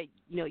and where,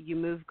 you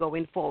move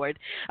going forward.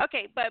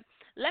 Okay, but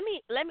let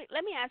me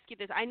ask you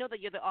this. I know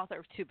that you're the author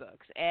of 2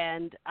 books,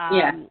 and,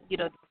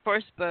 the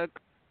first book,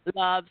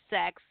 Love,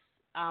 Sex,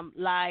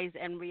 Lies,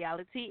 and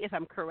Reality, if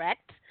I'm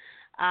correct.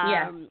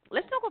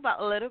 Let's talk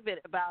about a little bit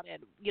about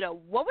it.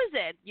 What was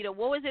it?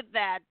 What was it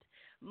that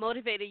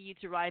motivated you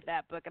to write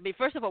that book? I mean,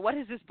 first of all, what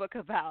is this book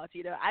about?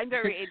 I'm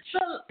very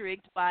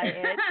intrigued by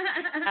it.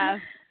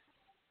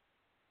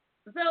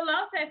 So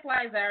Love, Sex,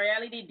 Lies, and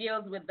Reality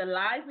deals with the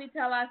lies we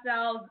tell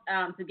ourselves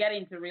to get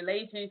into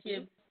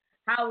relationships,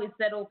 how we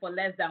settle for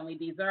less than we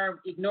deserve,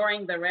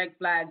 ignoring the red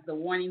flags, the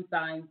warning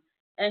signs,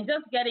 and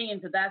just getting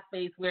into that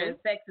space where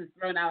sex is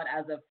thrown out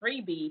as a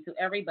freebie to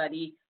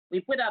everybody. We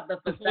put up the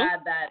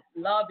facade that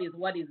love is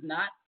what is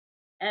not.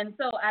 And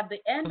so at the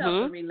end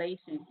of the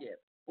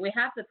relationship, we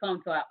have to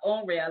come to our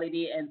own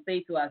reality and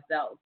say to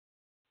ourselves,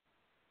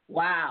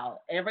 wow,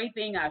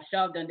 everything I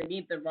shoved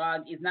underneath the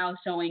rug is now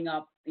showing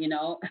up,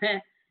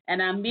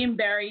 and I'm being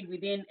buried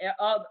within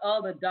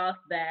all the dust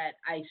that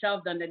I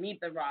shoved underneath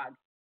the rug.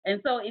 And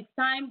so it's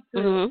time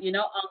to,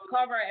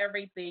 uncover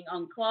everything,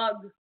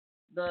 unclog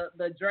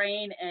the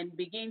drain, and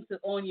begin to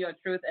own your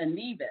truth and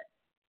leave it.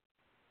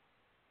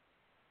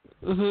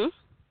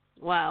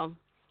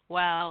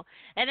 Wow.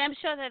 And I'm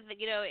sure that,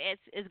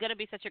 it's going to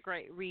be such a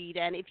great read.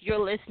 And if you're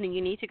listening, you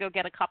need to go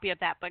get a copy of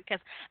that book, because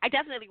I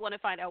definitely want to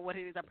find out what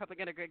it is. I'm probably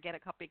going to go get a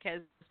copy,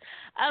 because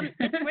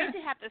it's great to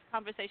have these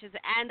conversations.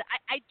 And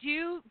I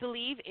do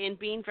believe in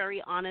being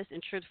very honest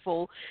and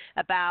truthful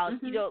about,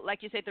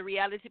 like you said, the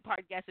reality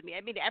part gets to me.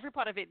 I mean, every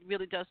part of it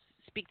really does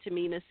speak to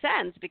me in a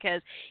sense,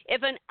 because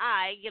even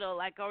I,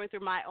 like going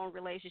through my own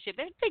relationship,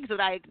 there are things that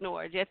I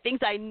ignored. There are things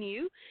I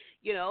knew,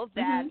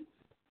 that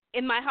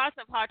in my heart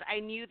of heart,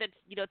 I knew that,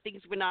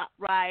 things were not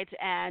right,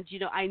 and,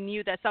 I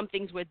knew that some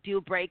things were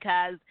deal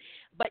breakers,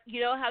 but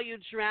how you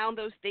drown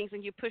those things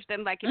and you push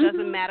them like it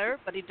doesn't matter,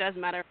 but it does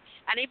matter.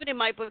 And even in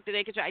my book, The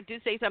Naked Truth, I do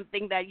say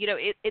something that,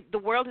 the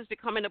world is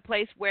becoming a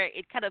place where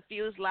it kind of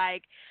feels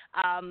like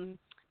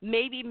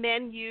maybe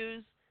men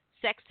use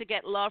sex to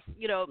get love,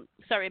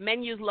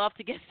 men use love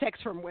to get sex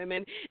from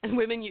women, and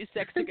women use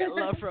sex to get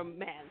love from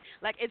men.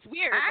 Like, it's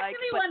weird. I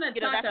actually want to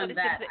touch on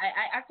that.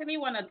 I actually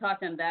want to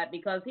touch on that,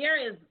 because here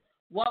is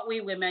what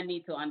we women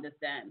need to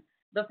understand.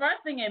 The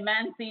first thing a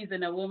man sees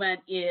in a woman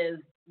is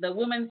the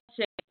woman's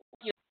shape,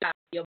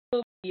 your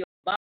boob, your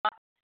butt,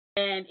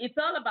 and it's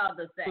all about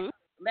the sex.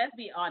 Let's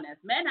be honest.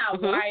 Men are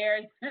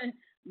wired.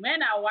 Men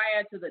are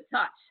wired to the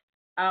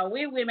touch.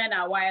 We women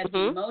are wired to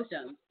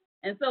emotions.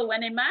 And so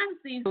when a man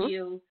sees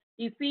you,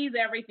 he sees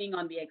everything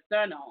on the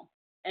external,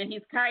 and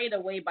he's carried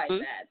away by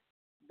that.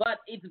 But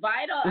it's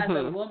vital as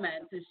a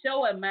woman to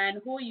show a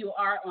man who you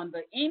are on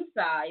the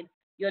inside,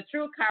 your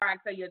true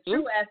character, your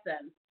true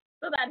essence,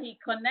 so that he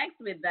connects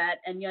with that,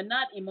 and you're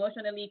not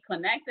emotionally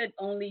connected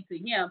only to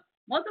him.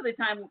 Most of the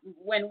time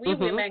when we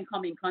women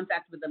come in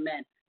contact with the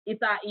men,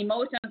 it's our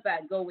emotions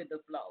that go with the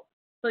flow.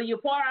 So you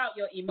pour out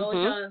your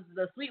emotions,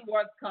 the sweet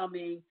words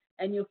coming,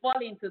 and you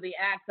fall into the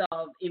act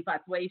of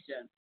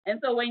infatuation. And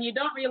so when you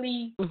don't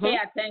really pay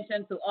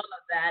attention to all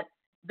of that,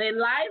 the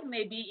lies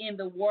may be in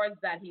the words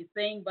that he's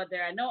saying, but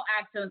there are no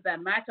actions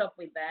that match up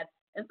with that.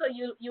 And so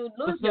you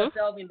lose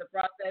yourself in the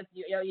process.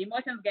 Your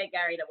emotions get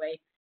carried away.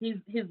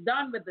 He's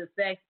done with the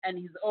sex, and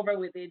he's over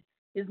with it.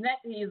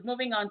 He's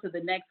moving on to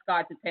the next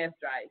car to test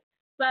drive.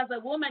 So as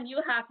a woman,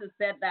 you have to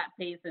set that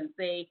pace and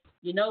say,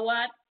 you know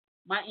what?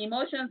 My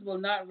emotions will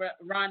not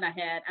run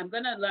ahead. I'm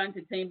going to learn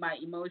to tame my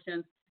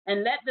emotions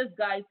and let this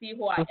guy see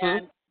who I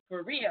am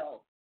for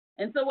real.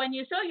 And so when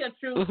you show your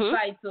true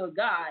side to a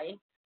guy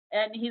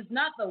and he's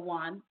not the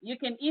one, you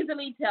can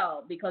easily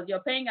tell, because you're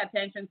paying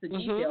attention to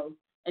details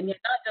and you're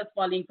not just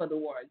falling for the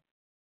words.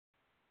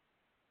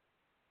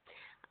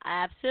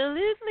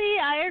 Absolutely,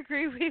 I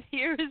agree with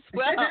you as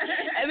well.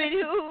 I mean,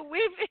 who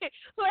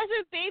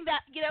hasn't been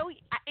that?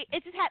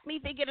 It just had me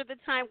thinking of the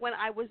time when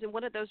I was in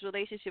one of those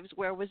relationships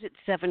where, was it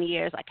 7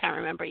 years? I can't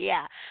remember.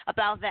 Yeah,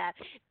 about that.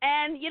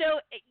 And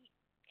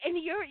and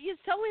you're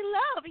so in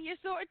love, and you're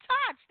so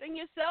attached, and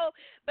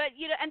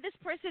and this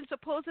person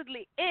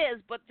supposedly is,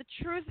 but the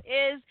truth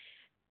is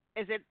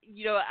it,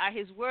 are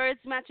his words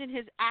matching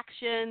his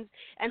actions?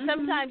 And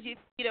sometimes,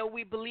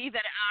 we believe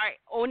that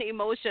our own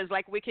emotions,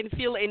 like, we can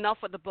feel enough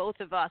for the both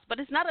of us, but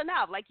it's not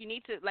enough. Like, you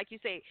need to, like you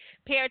say,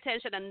 pay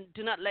attention and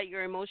do not let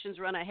your emotions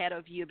run ahead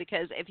of you,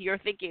 because if you're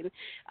thinking,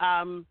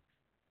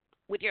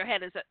 with your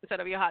head instead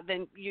of your heart,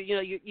 then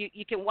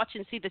you can watch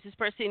and see, does this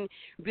person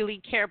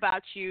really care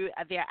about you?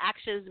 Are their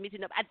actions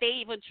meeting up? Are they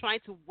even trying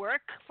to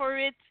work for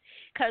it?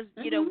 Because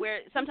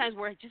sometimes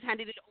we're just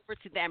handing it over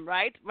to them,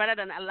 right, rather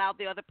than allow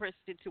the other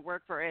person to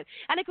work for it.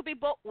 And it could be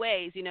both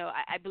ways.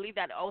 I believe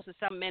that also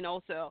some men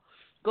also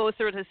go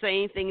through the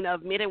same thing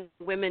of meeting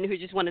women who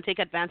just want to take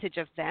advantage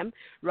of them,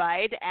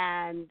 right?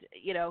 And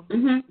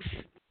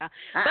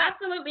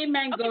absolutely,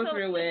 men go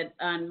through it,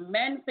 and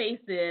men face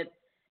it.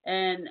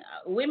 And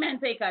women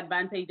take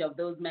advantage of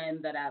those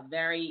men that are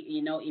very,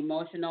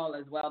 emotional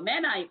as well.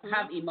 Men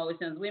have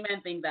emotions.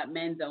 Women think that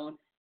men don't.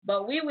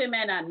 But we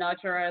women are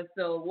nurturers.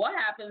 So what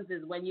happens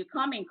is when you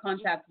come in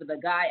contact with a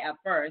guy at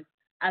first,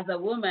 as a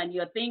woman,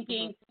 you're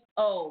thinking,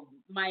 oh,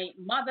 my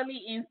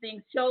motherly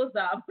instinct shows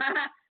up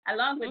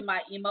along with my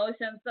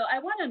emotions. So I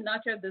want to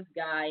nurture this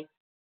guy.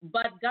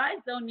 But guys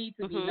don't need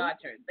to be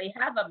nurtured. They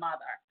have a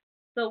mother.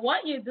 So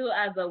what you do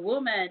as a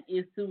woman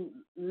is to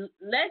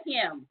let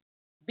him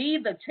be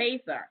the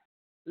chaser.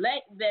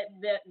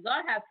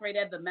 God has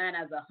created the man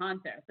as a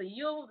hunter. So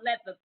you let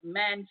the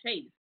man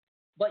chase,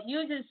 but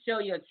you just show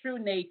your true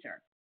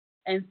nature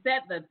and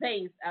set the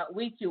pace at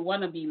which you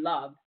want to be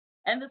loved.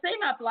 And the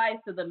same applies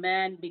to the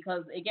man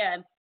because,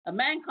 again, a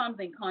man comes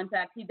in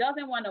contact. He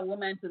doesn't want a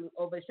woman to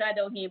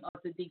overshadow him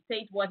or to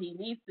dictate what he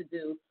needs to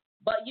do,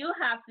 but you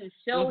have to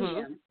show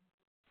him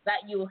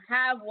that you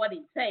have what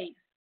it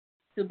takes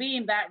to be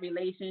in that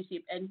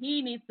relationship, and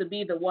he needs to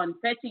be the one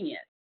fetching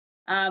it.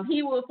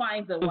 He will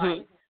find the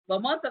wife.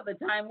 But most of the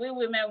time, we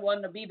women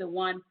want to be the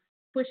one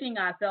pushing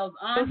ourselves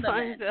on the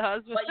man.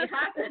 But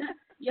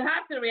you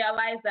have to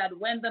realize that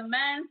when the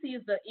man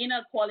sees the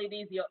inner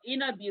qualities, your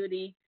inner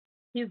beauty,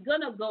 he's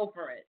going to go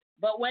for it.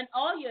 But when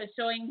all you're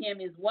showing him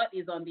is what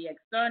is on the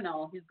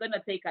external, he's going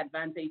to take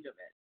advantage of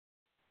it.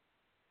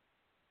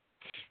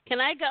 Can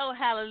I go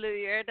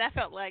hallelujah? That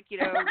felt like, a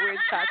weird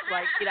touch.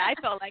 Like, I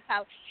felt like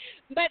how,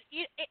 but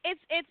it's,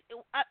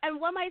 and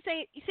what am I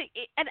saying? You see,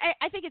 and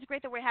I think it's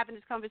great that we're having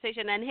this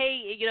conversation. And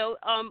hey,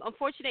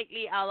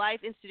 unfortunately, our live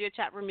in studio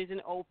chat room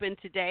isn't open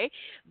today,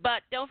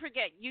 but don't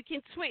forget, you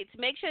can tweet.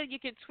 Make sure you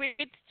can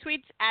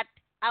tweet at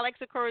Alex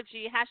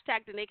Okoroji,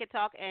 hashtag The Naked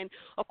Talk, and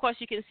of course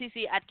you can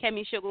CC at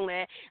Kemi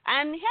Sogunle.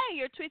 And hey,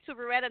 your tweets will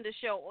be read on the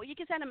show, or you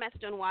can send a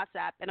message on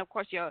WhatsApp, and of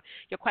course your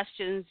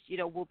questions,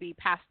 will be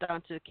passed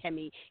on to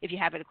Kemi if you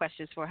have any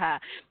questions for her.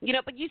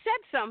 But you said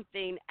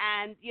something,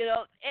 and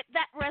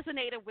that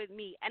resonated with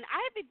me, and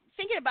I have been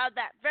thinking about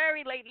that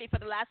very lately for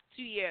the last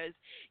 2 years.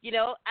 You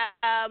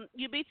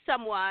meet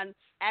someone.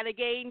 And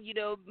again,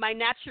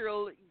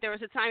 there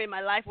was a time in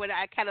my life when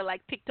I kind of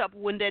like picked up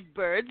wounded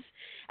birds.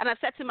 And I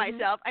said to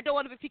myself, I don't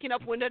want to be picking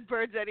up wounded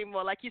birds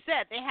anymore. Like you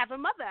said, they have a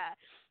mother.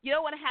 You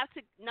don't want to have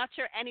to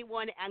nurture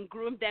anyone and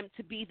groom them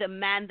to be the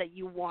man that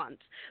you want.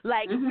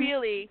 Like,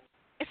 really,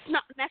 it's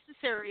not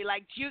necessary.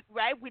 Like,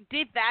 right? We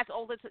did that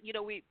all the time.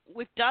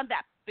 We've done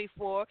that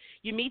before.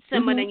 You meet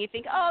someone and you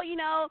think,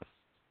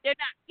 they're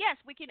not. Yes,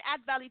 we can add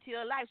value to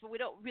their lives, but we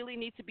don't really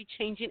need to be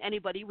changing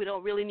anybody. We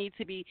don't really need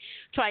to be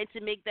trying to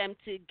make them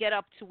to get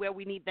up to where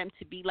we need them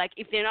to be. Like,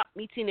 if they're not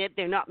meeting it,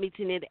 they're not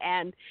meeting it,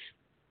 and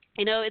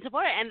it's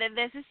important. And then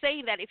there's this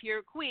saying that if you're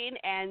a queen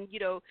and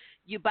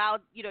you bow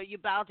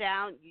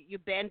down, you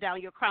bend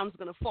down, your crown's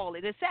gonna fall.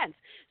 In a sense.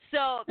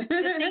 So the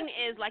thing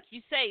is, like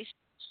you say,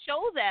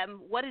 show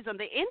them what is on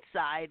the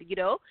inside,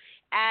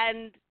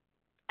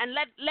 and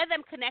let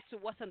them connect to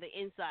what's on the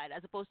inside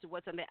as opposed to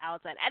what's on the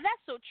outside. And that's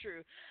so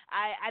true.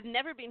 I've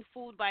never been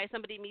fooled by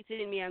somebody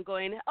meeting me and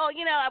going,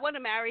 I want to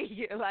marry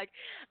you. Like,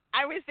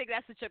 I always think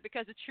that's the truth,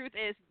 because the truth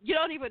is you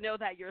don't even know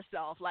that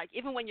yourself. Like,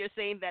 even when you're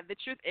saying that, the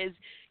truth is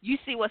you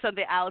see what's on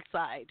the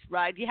outside,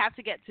 right? You have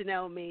to get to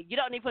know me. You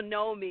don't even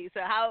know me. So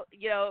how,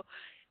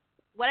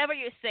 whatever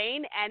you're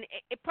saying, and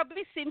it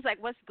probably seems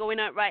like what's going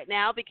on right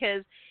now,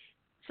 because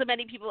so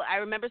many people, I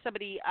remember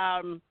somebody,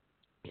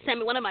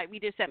 one of my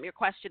readers sent me a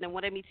question and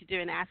wanted me to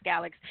do an Ask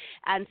Alex,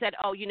 and said,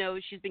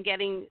 she's been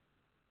getting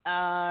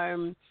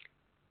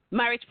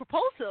marriage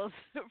proposals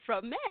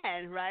from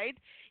men, right?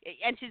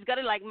 And she's got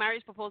a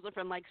marriage proposal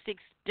from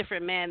 6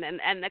 different men.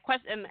 And the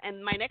question,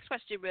 and my next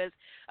question was,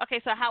 okay,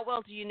 so how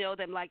well do you know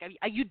them? Like,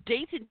 are you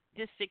dating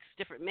these 6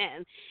 different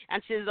men?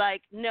 And she's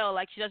like, no,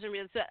 she doesn't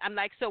really. I'm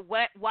like, so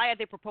why are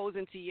they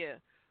proposing to you,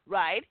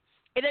 right?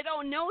 If they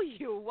don't know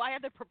you, why are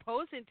they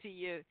proposing to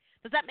you?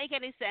 Does that make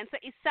any sense?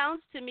 It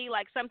sounds to me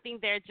like something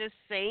they're just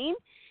saying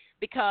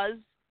because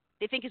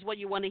they think is what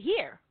you want to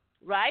hear,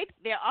 right?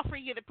 They're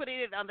offering you, they're putting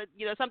it on the,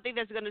 something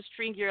that's going to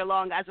string you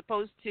along, as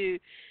opposed to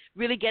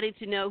really getting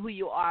to know who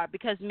you are,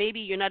 because maybe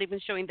you're not even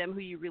showing them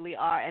who you really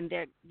are, and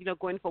they're,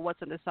 going for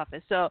what's on the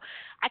surface. So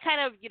I kind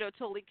of,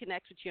 totally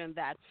connect with you on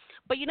that.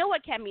 But you know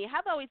what, Kemi? How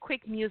about a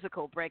quick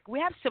musical break? We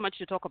have so much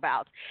to talk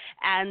about,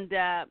 and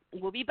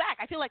we'll be back.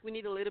 I feel like we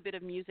need a little bit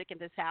of music in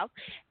this house,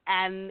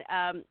 and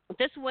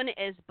this one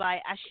is by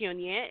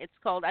Ashionye. It's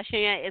called,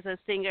 Ashionye is a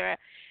singer,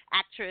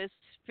 actress,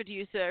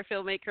 producer,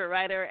 filmmaker,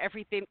 writer,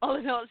 everything. All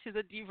in all, she's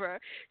a diva.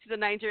 She's a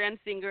Nigerian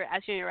singer,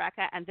 Ashionye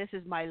Raka, and this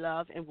is My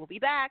Love, and we'll be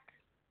back.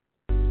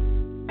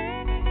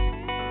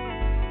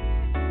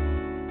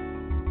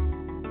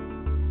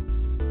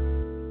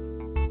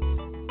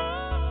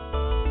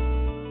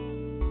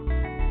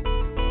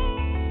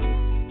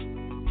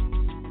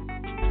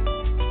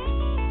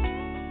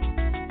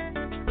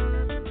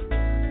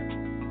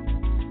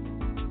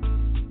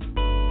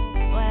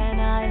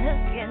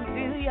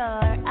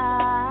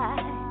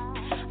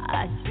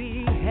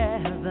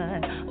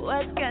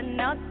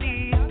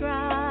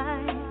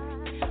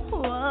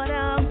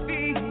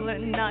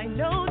 I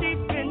know deep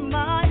in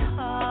my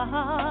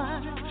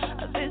heart,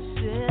 this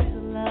is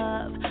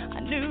love. I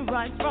knew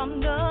right from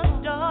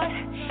the start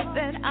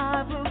that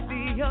I will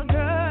be your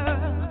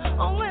girl.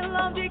 Oh, when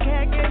love you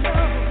can't get no.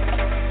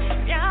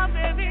 Yeah,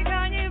 baby,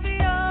 can you be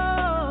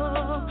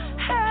oh?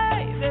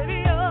 Hey,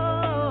 baby,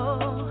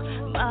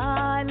 oh,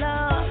 my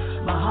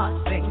love. My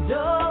heart sings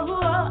oh,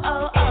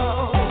 oh,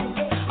 oh,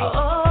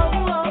 oh.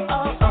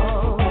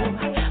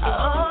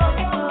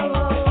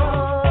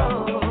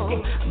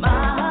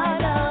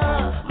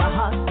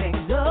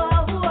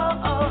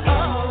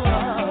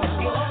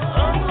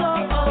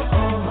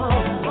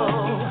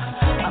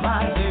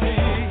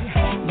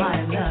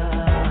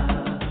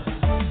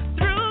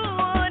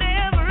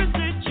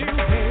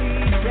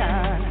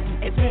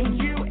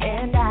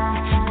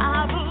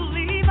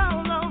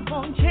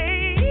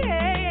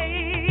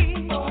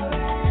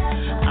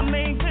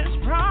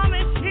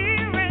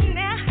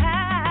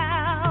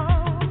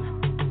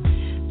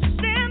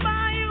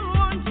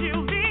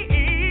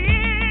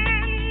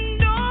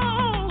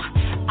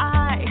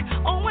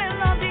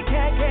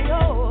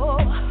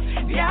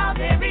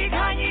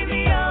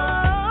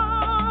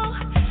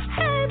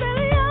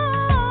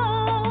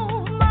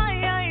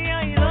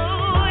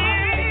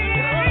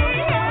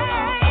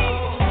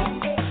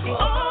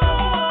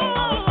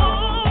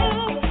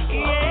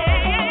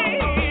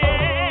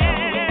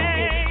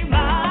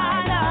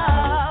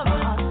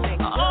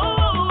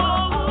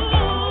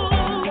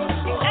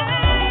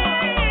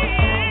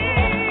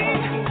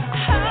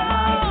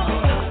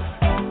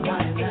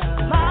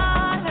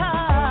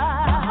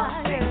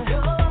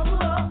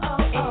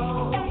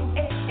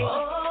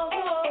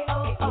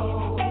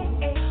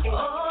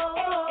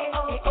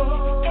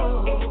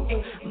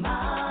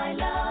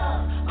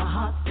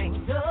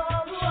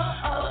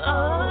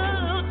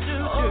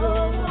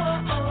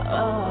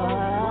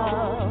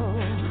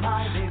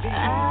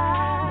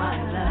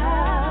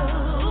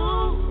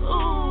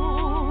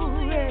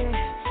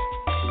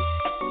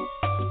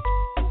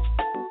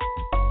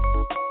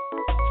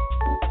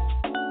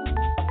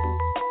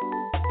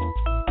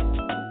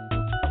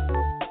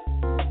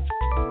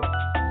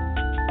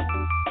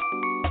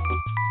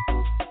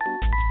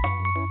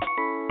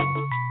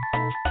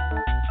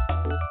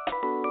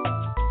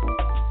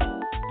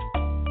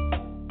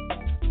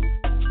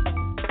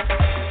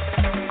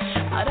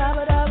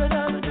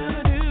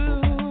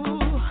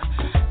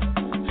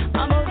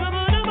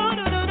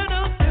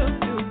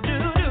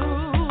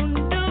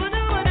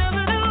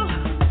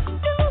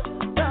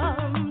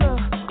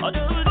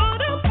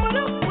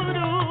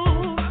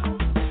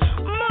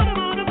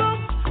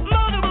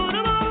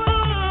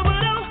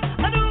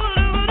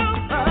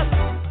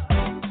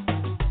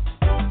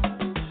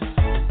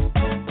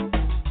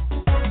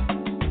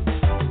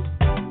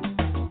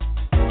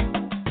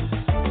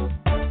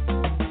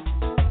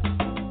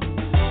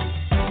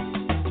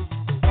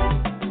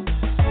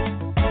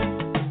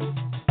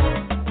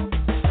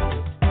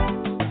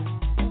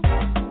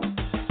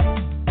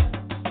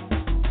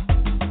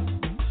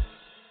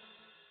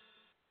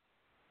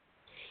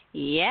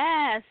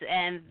 Yes,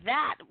 and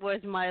that was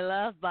My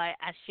Love by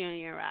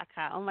Ashunia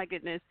Raka. Oh, my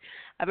goodness.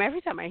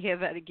 Every time I hear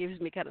that, it gives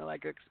me kind of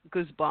like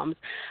goosebumps.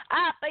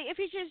 But if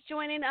you're just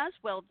joining us,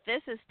 well,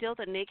 this is still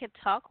The Naked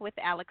Talk with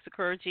Alex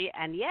Okurji.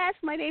 And yes,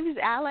 my name is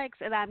Alex,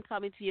 and I'm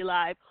coming to you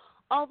live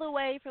all the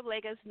way from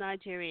Lagos,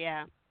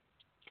 Nigeria.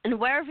 And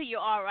wherever you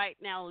are right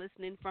now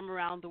listening from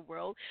around the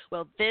world,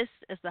 well, this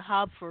is the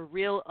hub for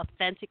real,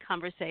 authentic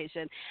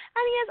conversation. And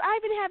yes,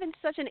 I've been having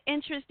such an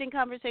interesting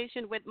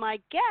conversation with my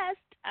guest,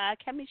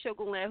 Kemi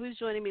Sogunle, who's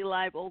joining me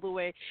live all the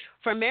way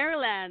from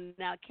Maryland.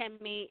 Now,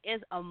 Kemi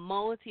is a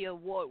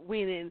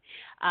multi-award-winning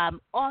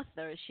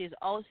author. She's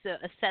also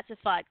a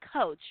certified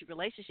coach,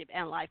 relationship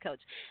and life coach,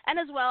 and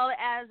as well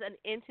as an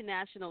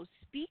international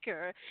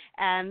speaker.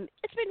 And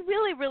it's been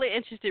really, really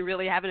interesting,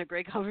 really having a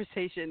great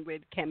conversation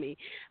with Kemi.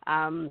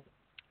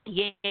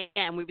 Yeah,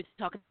 and we've been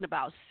talking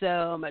about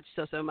so much.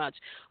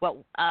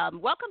 Well,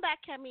 welcome back,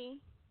 Kemi.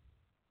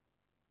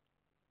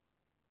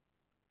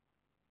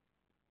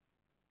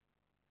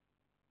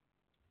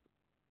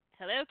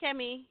 Hello,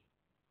 Kemi.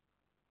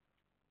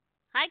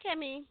 Hi,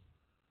 Kemi.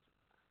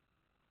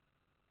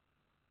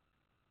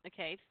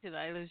 Okay, did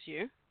I lose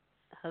you?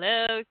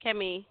 Hello,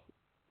 Kemi.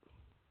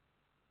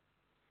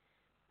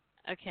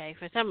 Okay,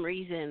 for some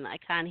reason I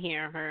can't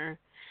hear her.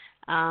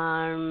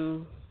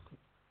 Oh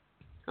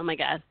my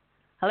God.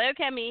 Hello,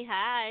 Kemi.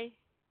 Hi.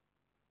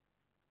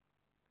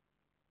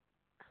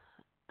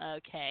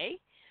 Okay.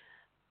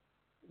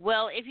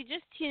 Well, if you're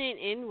just tuning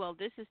in, well,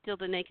 this is still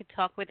The Naked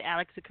Talk with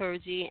Alex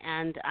Okurji,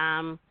 and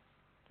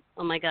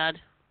oh my God.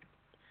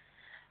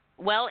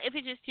 Well, if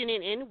you're just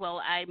tuning in,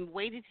 well, I'm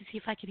waiting to see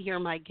if I can hear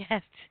my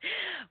guest.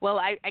 Well,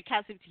 I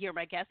can't seem to hear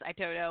my guest. I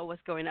don't know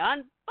what's going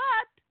on,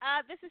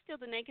 but this is still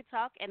The Naked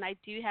Talk, and I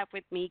do have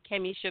with me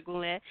Kemi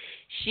Sogunle.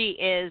 She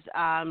is,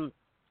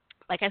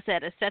 like I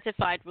said, a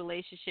certified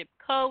relationship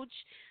coach,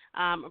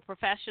 a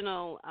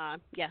professional,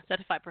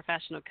 certified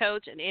professional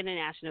coach, an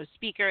international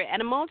speaker,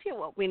 and a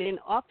multi-award-winning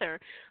author,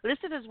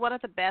 listed as one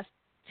of the best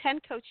 10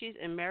 coaches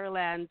in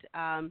Maryland,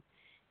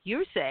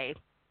 USA.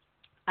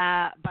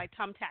 by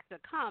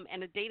TomTac.com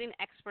and a dating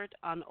expert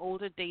on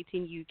older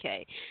dating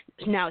UK.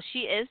 Now, she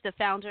is the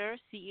founder,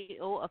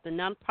 CEO of the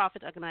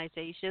nonprofit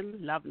organization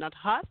Love Not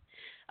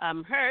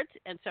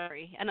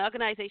an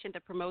organization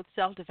that promotes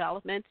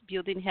self-development,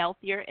 building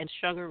healthier and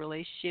stronger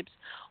relationships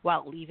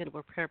while living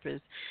with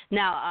purpose.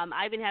 Now,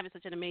 I've been having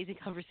such an amazing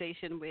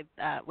conversation with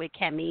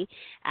Kemi,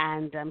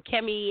 and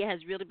Kemi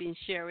has really been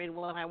sharing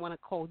what I want to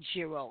call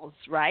jewels,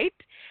 right?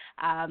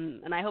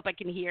 And I hope I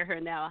can hear her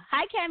now.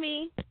 Hi,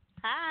 Kemi.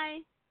 Hi.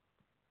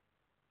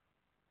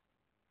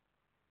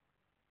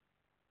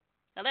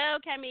 Hello,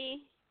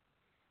 Kemi.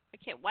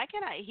 Okay, why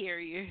can't I hear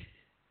you?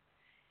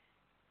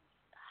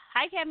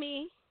 Hi,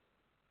 Kemi.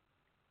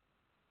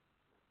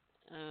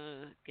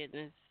 Oh,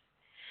 goodness.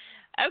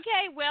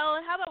 Okay, well,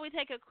 how about let's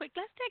take a quick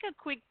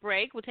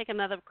break. We'll take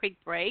another quick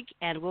break,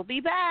 and we'll be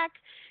back.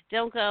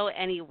 Don't go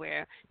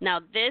anywhere.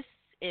 Now, this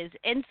is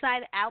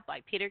Inside Out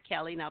by Peter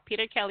Kelly. Now,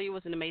 Peter Kelly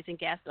was an amazing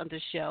guest on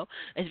the show.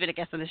 He's been a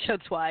guest on the show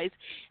twice.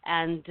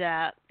 And,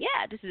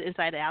 this is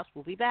Inside Out.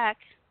 We'll be back.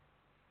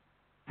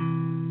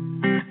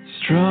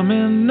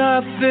 Strumming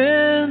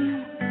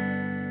nothing,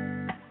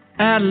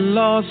 at a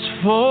loss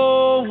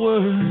for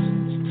words.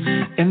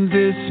 And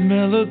this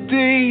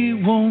melody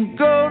won't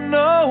go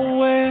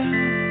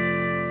nowhere.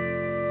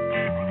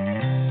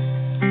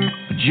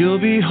 But you'll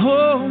be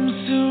home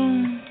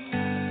soon,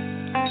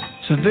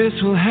 so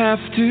this will have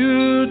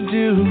to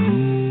do.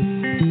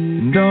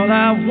 And all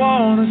I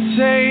wanna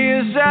say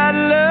is I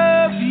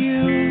love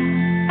you.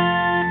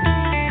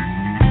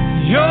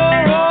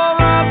 You're all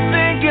I'm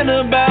thinking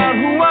about,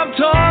 who I'm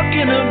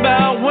talking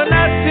about when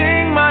I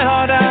sing my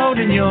heart out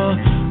in your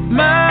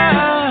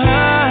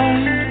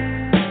mind.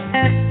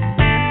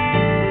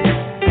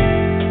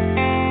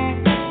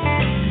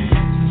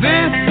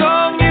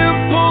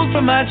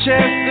 From my chest,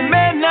 it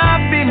may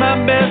not be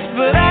my best,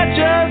 but I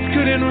just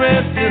couldn't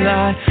rest till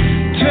I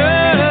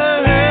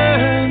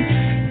turned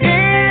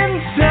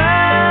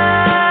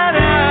inside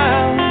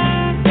out.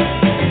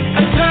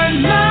 I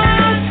turned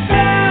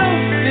myself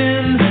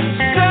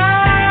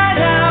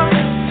inside out,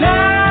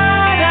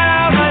 side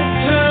out. I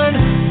turned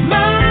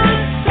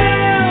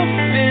myself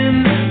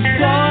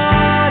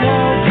inside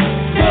out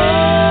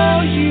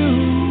for you.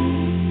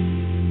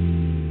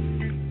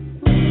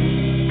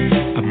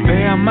 I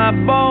bare my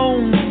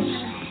bones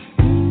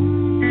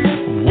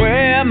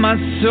where my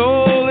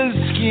soul is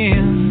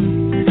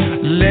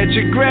skin. Let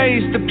you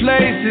grace the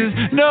places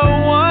no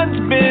one's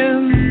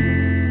been.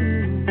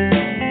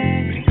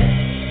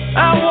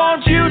 I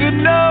want you to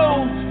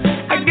know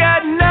I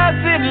got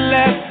nothing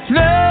left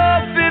to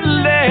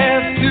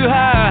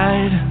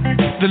hide.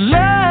 The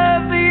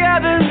love the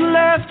others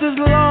left has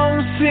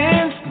long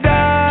since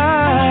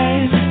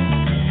died.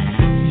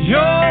 You're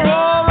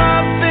all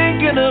I'm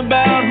thinking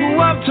about, who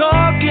I'm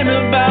talking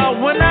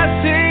about when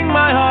I sing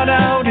my heart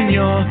out in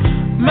your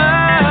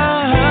mind.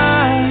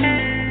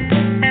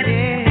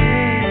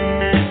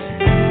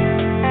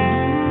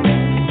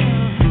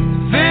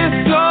 This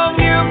song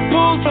you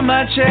pulled from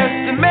my chest,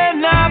 it may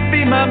not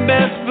be my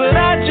best, but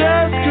I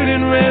just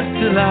couldn't rest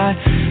till I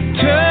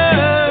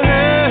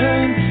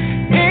turned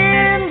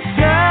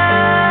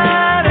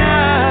inside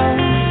out.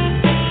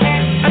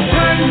 I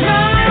turned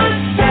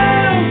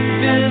myself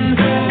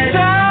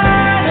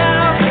inside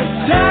out,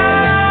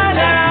 side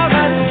out.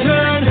 I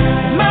turned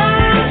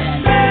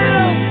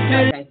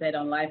myself. Like I said,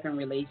 on life and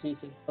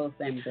relationships, both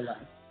them below.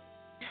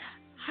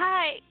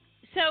 Hi.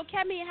 So,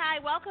 Kemi, hi.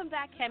 Welcome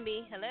back,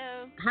 Kemi.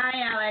 Hello. Hi,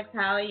 Alex.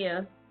 How are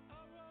you?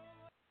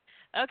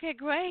 Okay,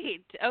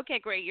 great.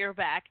 You're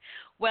back.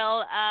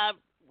 Well,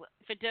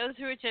 for those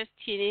who are just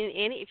tuning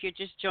in, if you're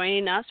just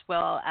joining us,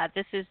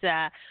 this is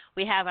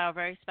we have our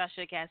very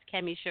special guest,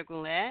 Kemi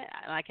Sogunle.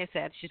 Like I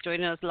said, she's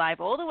joining us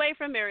live all the way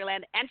from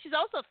Maryland, and she's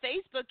also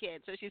Facebooking,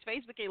 so she's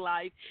Facebooking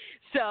live.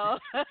 So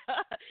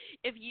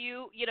if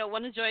you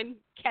want to join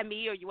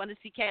Kemi or you want to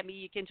see Kemi,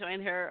 you can join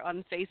her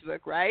on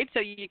Facebook, right? So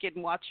you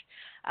can watch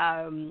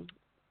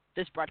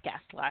this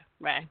broadcast live,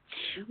 right?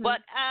 Mm-hmm.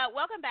 But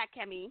welcome back,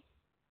 Kemi.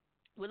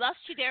 We lost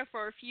you there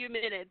for a few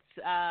minutes.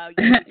 Yeah.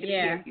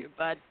 Hear you,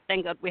 but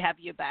thank God we have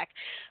you back.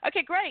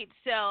 Okay, great.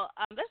 So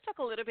let's talk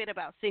a little bit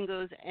about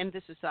singles and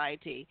the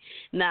society.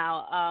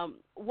 Now,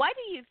 why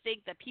do you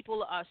think that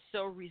people are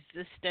so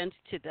resistant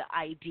to the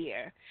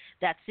idea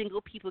that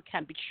single people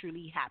can be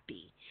truly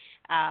happy?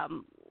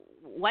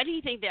 Why do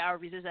you think they are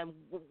resistant?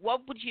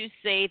 What would you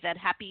say that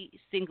happy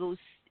singles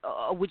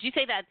would you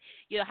say that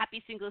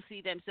happy singles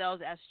see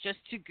themselves as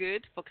just too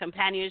good for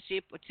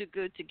companionship or too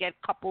good to get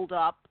coupled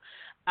up?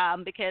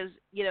 Because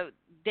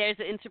there's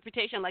an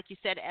interpretation, like you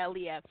said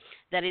earlier,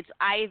 that it's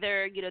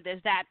either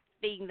there's that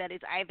thing that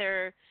it's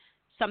either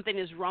something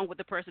is wrong with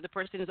the person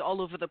is all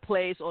over the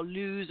place or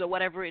loose or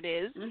whatever it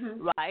is,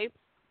 mm-hmm. right?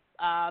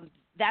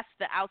 That's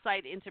the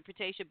outside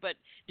interpretation. But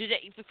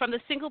from the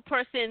single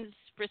person's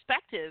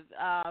perspective,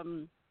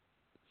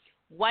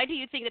 why do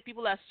you think that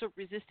people are so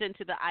resistant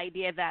to the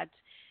idea that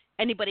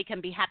anybody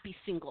can be happy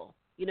single?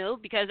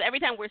 Because every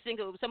time we're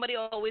single, somebody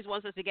always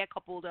wants us to get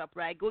coupled up,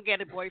 right? Go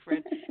get a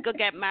boyfriend, go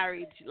get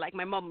married. Like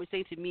my mom was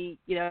saying to me,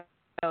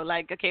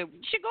 Like, okay, you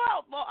should go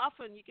out more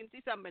often. You can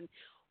see something.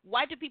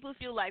 Why do people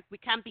feel like we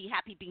can't be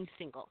happy being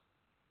single?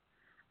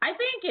 I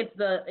think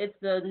it's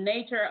the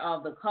nature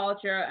of the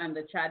culture and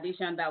the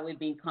tradition that we've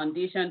been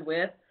conditioned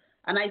with.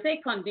 And I say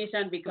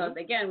conditioned because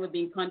again, we've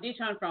been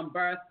conditioned from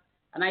birth,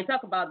 and I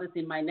talk about this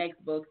in my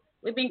next book.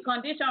 We've been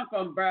conditioned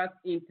from birth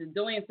into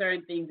doing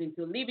certain things,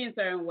 into living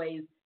certain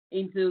ways,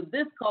 into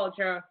this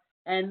culture,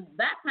 and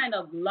that kind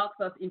of locks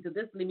us into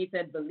this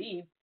limited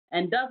belief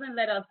and doesn't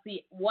let us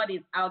see what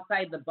is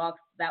outside the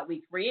box that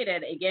we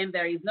created. Again,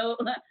 there is no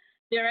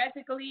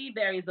theoretically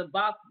there is a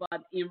box,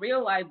 but in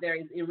real life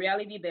in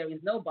reality there is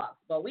no box.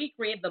 But we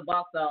create the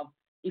box of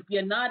if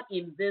you're not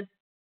in this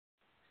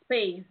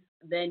space,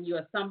 then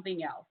you're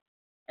something else.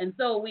 And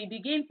so we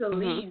begin to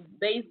live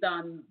based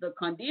on the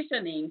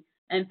conditioning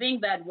and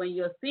think that when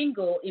you're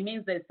single, it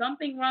means there's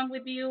something wrong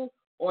with you,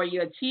 or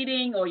you're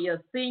cheating, or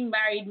you're seeing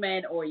married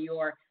men, or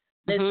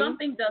there's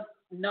something that's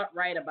not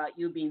right about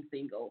you being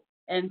single.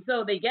 And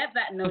so they get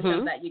that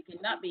notion that you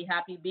cannot be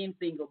happy being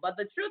single. But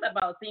the truth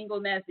about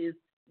singleness is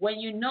when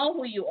you know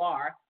who you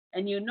are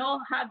and you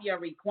have your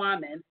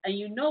requirements and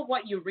you know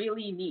what you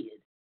really need,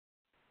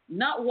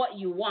 not what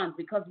you want,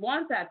 because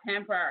wants are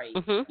temporary.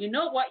 You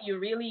know what you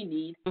really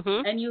need,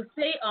 and you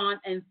stay on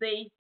and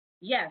say,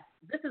 yes,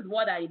 this is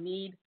what I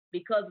need,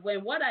 because when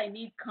what I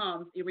need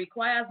comes, it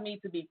requires me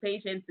to be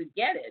patient to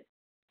get it.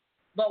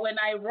 But when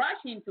I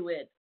rush into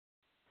it,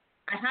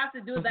 I have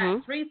to do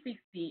that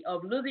 360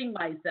 of losing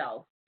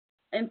myself.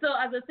 And so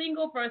as a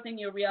single person,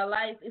 you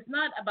realize it's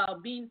not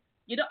about being,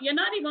 you're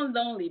not even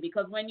lonely,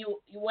 because when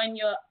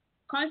you're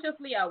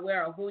consciously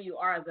aware of who you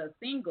are as a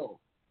single,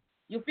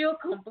 you feel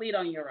complete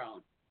on your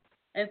own.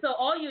 And so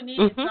all you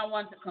need is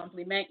someone to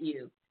compliment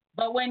you.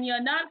 But when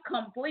you're not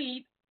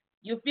complete,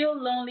 you feel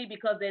lonely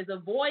because there's a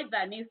void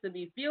that needs to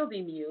be filled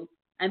in you,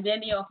 and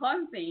then you're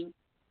hunting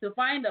to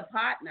find a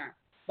partner.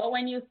 But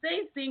when you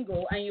stay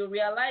single and you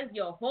realize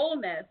your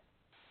wholeness,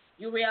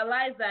 you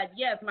realize that,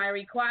 yes, my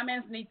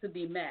requirements need to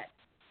be met,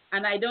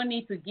 and I don't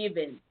need to give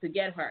in to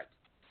get hurt.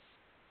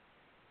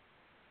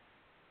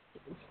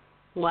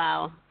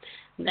 Wow.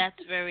 That's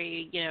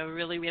very,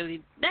 really,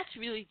 really, that's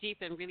really deep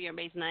and really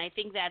amazing. And I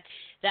think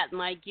that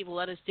might give a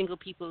lot of single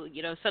people,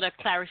 sort of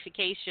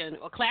clarification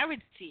or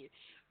clarity,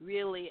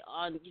 really,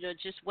 on,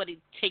 just what it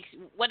takes,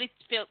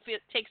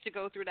 takes to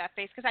go through that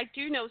phase. Because I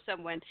do know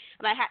someone,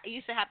 and I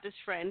used to have this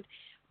friend,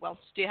 well,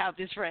 still have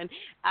this friend,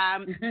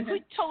 who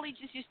totally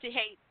just used to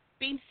hate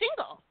being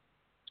single.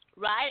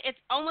 Right? It's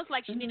almost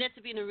like she needed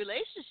to be in a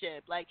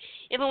relationship. Like,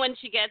 even when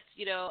she gets,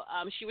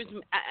 she was,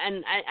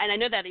 and I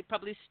know that it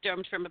probably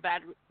stemmed from a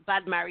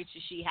bad marriage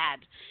that she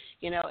had,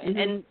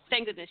 and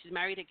thank goodness she's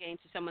married again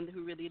to someone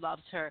who really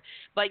loves her.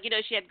 But,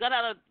 she had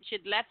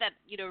left that,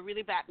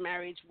 really bad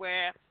marriage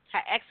where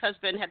her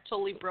ex-husband had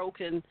totally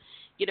broken,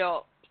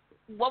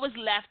 what was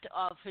left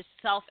of her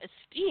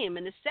self-esteem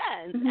in a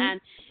sense.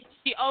 And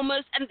she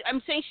almost, and I'm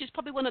saying she's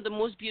probably one of the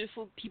most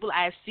beautiful people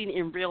I have seen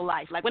in real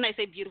life. Like, when I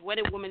say beautiful, when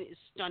a woman is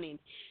stunning,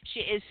 she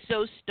is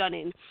so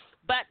stunning.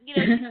 But, she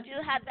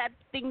still had that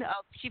thing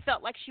of, she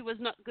felt like she was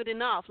not good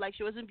enough, like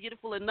she wasn't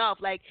beautiful enough,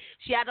 like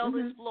she had all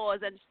these flaws,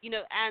 and,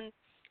 and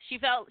she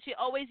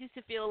always used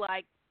to feel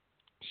like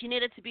she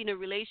needed to be in a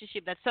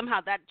relationship that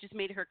somehow that just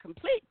made her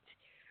complete,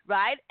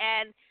 right?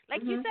 And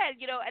like you said,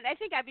 and I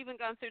think I've even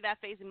gone through that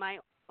phase in my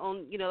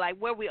own, like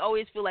where we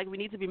always feel like we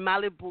need to be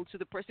malleable to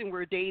the person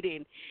we're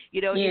dating.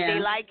 If they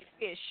like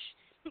fish,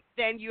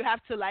 then you have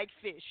to like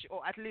fish,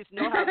 or at least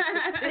know how to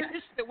cook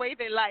fish the way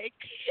they like.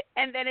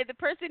 And then if the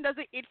person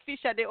doesn't eat fish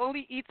and they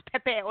only eat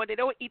pepper, or they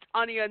don't eat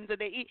onions, or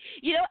they eat,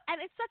 and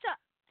it's such a,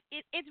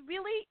 it's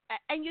really,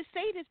 and you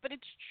say this, but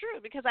it's true,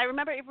 because I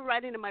remember even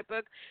writing in my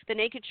book, The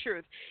Naked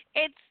Truth,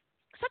 it's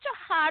such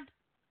a hard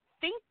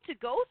thing to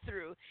go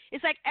through.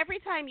 It's like every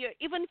time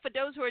even for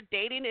those who are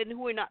dating and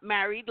who are not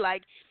married,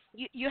 like,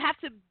 you have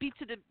to be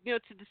to the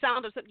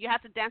sound of, you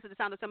have to dance to the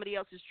sound of somebody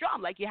else's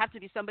drum. Like, you have to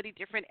be somebody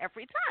different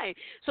every time.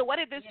 So what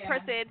if this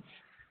person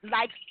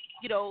likes,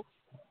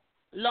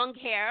 long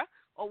hair,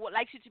 or what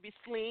likes you to be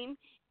slim,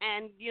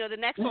 and the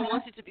next one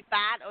wants you to be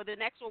fat, or the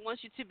next one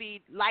wants you to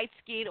be light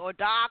skinned or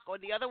dark, or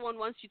the other one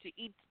wants you to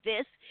eat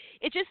this?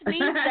 It just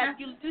means that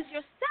you lose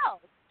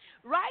yourself,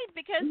 right?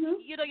 Because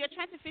you're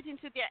trying to fit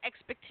into their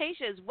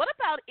expectations. What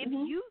about if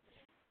you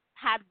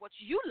had what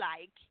you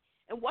like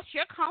and what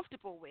you're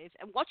comfortable with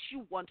and what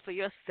you want for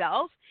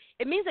yourself?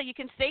 It means that you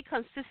can stay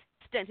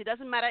consistent. It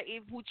doesn't matter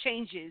who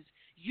changes.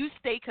 You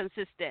stay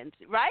consistent,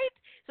 right?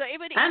 So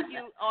even if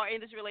you are in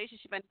this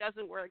relationship and it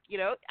doesn't work,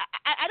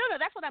 I don't know.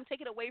 That's what I'm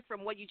taking away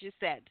from what you just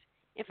said.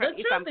 If I'm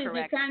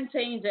correct. You can't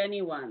change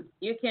anyone.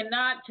 You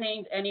cannot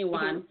change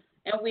anyone.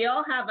 And we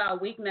all have our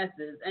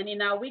weaknesses. And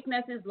in our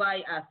weaknesses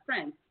lie our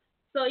strengths.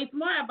 So it's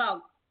more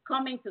about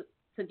coming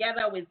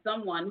together with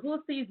someone who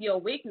sees your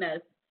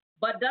weakness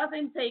but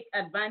doesn't take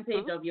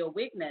advantage of your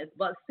weakness,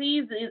 but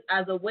sees it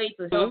as a way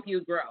to help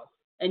you grow.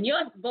 And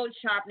you're both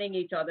sharpening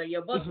each other.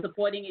 You're both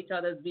supporting each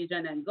other's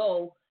vision and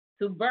goal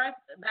to birth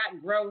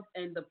that growth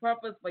and the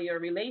purpose for your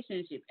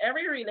relationship.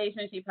 Every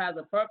relationship has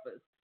a purpose.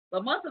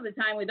 But most of the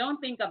time, we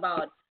don't think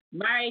about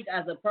marriage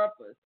as a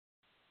purpose,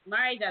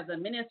 marriage as a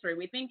ministry.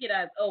 We think it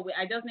as, oh,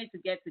 I just need to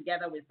get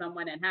together with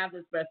someone and have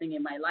this person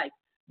in my life.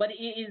 But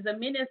it is a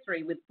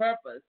ministry with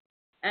purpose.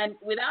 And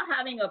without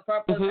having a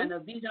purpose and a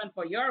vision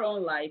for your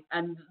own life,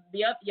 and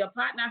your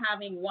partner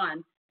having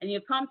one, and you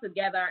come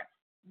together,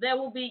 there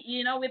will be,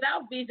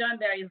 without vision,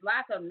 there is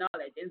lack of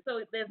knowledge. And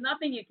so there's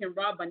nothing you can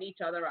rub on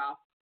each other off,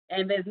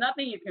 and there's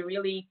nothing you can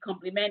really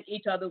complement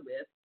each other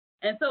with.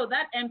 And so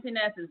that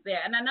emptiness is there.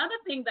 And another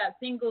thing that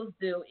singles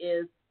do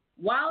is,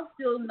 while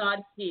still not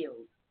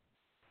healed,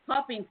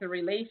 hop into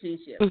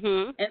relationships.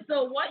 And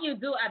so what you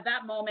do at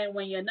that moment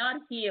when you're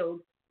not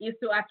healed is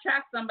to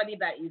attract somebody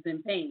that is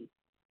in pain.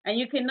 And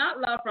you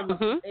cannot love from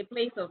a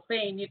place of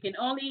pain. You can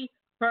only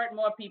hurt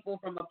more people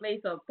from a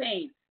place of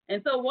pain.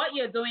 And so what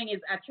you're doing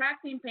is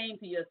attracting pain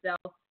to yourself,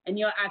 and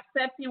you're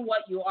accepting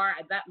what you are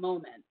at that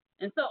moment.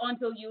 And so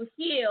until you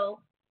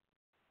heal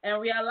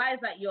and realize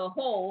that you're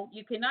whole,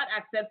 you cannot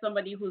accept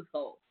somebody who's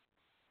whole.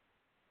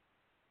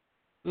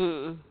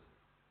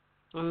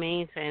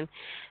 Amazing.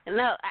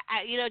 No,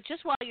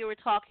 just while you were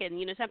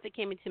talking, something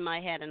came into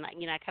my head, and I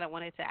kind of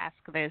wanted to ask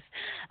this.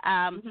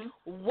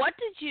 What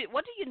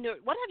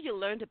have you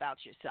learned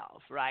about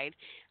yourself, right?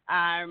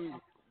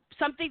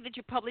 Something that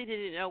you probably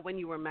didn't know when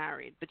you were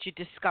married, but you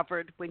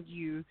discovered when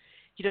you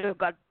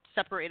got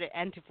separated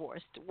and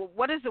divorced.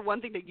 What is the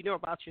one thing that you know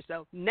about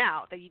yourself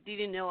now that you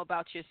didn't know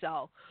about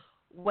yourself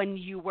when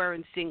you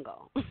weren't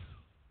single?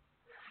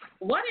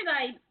 What did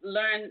I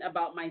learn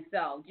about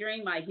myself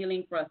during my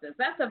healing process?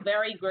 That's a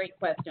very great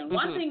question.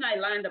 One thing I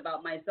learned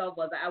about myself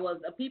was I was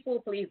a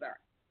people pleaser.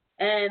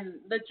 And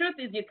the truth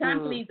is, you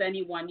can't please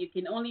anyone. You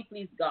can only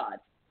please God.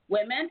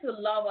 We're meant to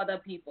love other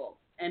people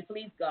and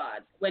please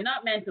God. We're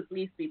not meant to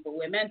please people.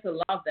 We're meant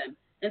to love them.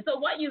 And so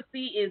what you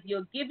see is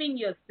you're giving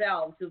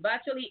yourself to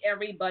virtually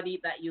everybody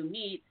that you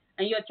meet,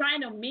 and you're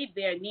trying to meet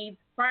their needs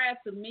prior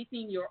to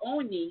meeting your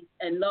own needs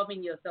and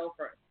loving yourself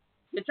first.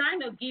 You're trying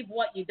to give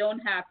what you don't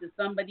have to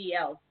somebody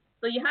else.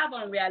 So you have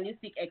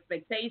unrealistic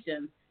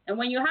expectations. And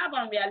when you have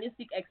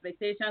unrealistic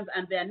expectations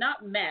and they're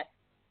not met,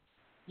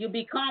 you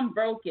become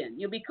broken.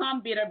 You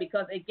become bitter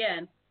because,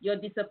 again, you're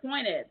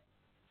disappointed.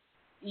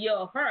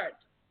 You're hurt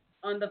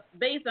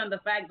based on the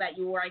fact that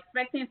you were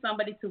expecting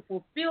somebody to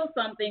fulfill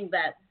something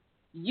that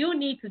you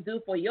need to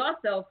do for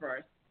yourself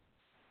first,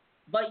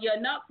 but you're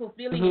not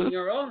fulfilling in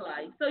your own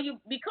life. So you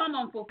become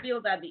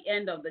unfulfilled at the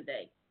end of the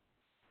day.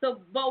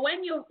 So, but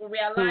when you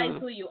realize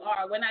who you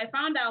are, when I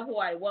found out who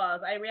I was,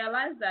 I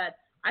realized that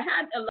I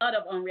had a lot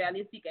of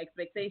unrealistic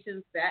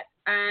expectations set,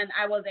 and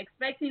I was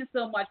expecting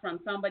so much from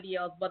somebody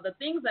else, but the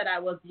things that I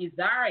was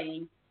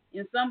desiring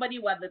in somebody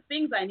were the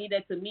things I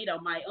needed to meet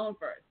on my own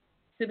first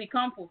to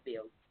become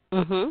fulfilled.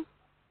 And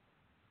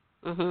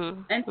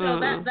so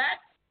that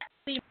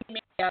made me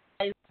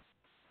realize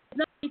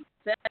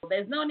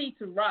there's no need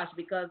to rush,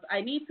 because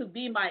I need to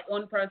be my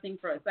own person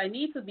first. I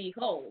need to be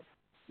whole.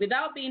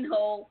 Without being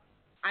whole,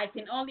 I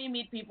can only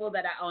meet people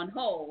that are on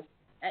whole.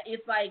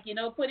 It's like,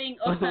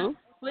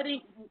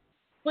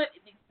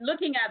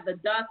 looking at the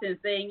dust and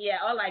saying, yeah,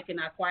 all I can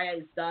acquire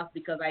is dust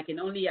because I can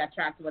only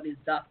attract what is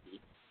dusty.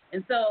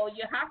 And so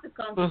you have to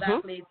come to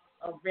that place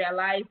of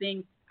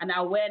realizing an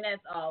awareness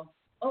of,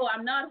 oh,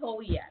 I'm not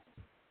whole yet.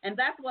 And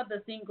that's what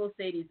the single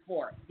state is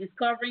for,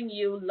 discovering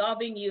you,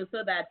 loving you,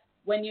 so that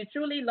when you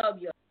truly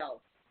love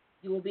yourself,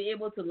 you will be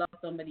able to love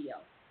somebody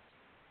else.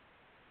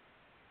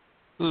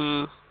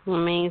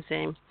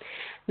 Amazing.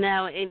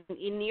 Now,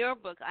 in your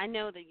book, I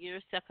know that your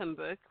second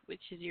book,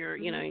 which is your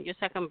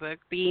second book,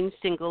 Being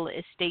Single,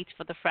 A State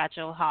for the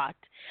Fragile Heart.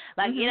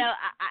 Like,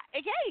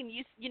 again,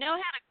 you know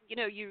how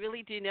to, you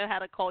really do know how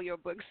to call your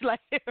books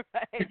like,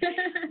 right?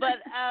 But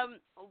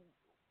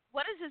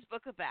what is this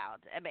book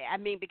about? I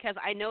mean, because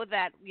I know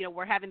that,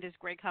 we're having this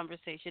great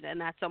conversation, and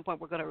at some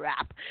point we're going to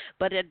wrap.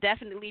 But there are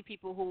definitely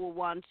people who will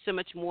want so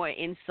much more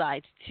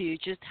insight to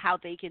just how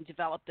they can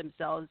develop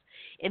themselves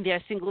in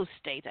their single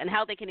state and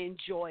how they can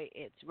enjoy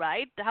it,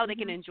 right? How they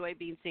can enjoy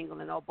being single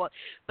and all. But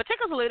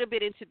take us a little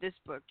bit into this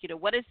book.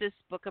 What is this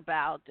book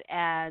about?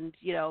 And,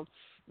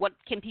 what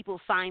can people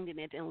find in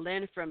it and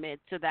learn from it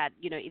so that,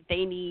 if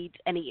they need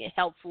any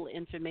helpful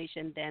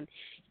information, then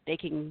they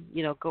can,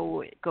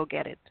 go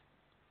get it.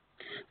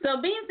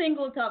 So Being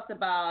Single talks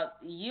about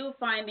you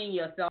finding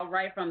yourself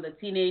right from the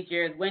teenage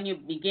years when you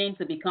begin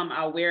to become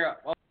aware of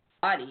your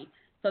body.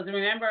 Because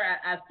remember,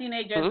 as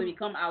teenagers, we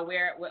become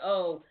aware,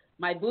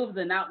 my boobs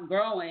are not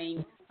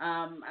growing,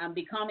 I'm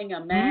becoming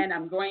a man,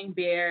 I'm growing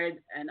beard,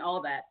 and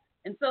all that.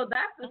 And so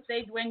that's the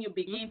stage when you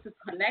begin to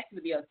connect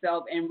with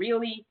yourself and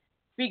really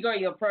figure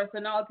your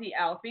personality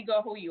out,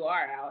 figure who you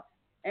are out,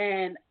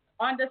 and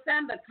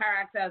understand the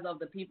characters of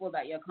the people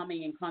that you're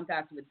coming in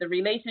contact with, the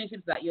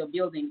relationships that you're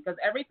building, because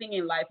everything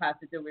in life has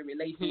to do with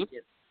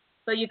relationships.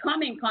 So you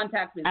come in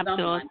contact with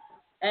someone,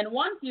 and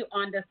once you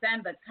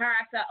understand the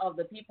character of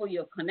the people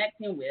you're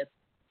connecting with,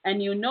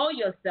 and you know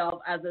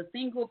yourself as a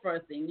single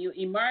person, you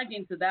emerge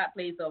into that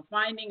place of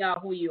finding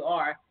out who you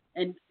are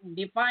and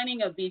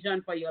defining a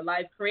vision for your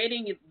life,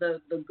 creating the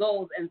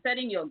goals and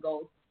setting your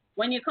goals.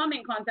 When you come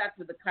in contact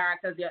with the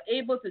characters, you're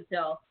able to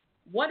tell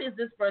what is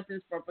this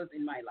person's purpose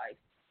in my life?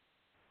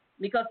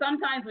 Because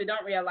sometimes we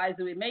don't realize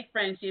that we make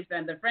friendships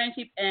and the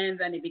friendship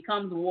ends and it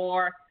becomes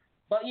war.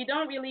 But you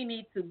don't really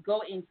need to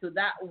go into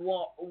that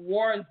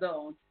war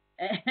zone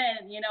and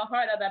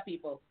hurt other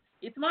people.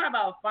 It's more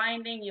about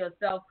finding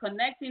yourself,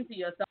 connecting to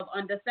yourself,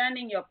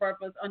 understanding your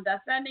purpose,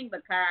 understanding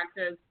the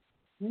characters,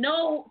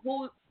 know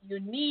who you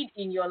need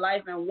in your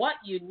life and what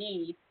you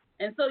need.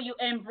 And so you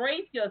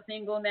embrace your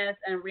singleness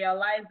and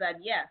realize that,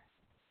 yes,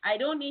 I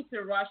don't need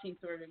to rush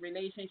into a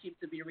relationship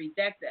to be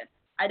rejected.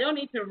 I don't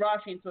need to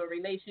rush into a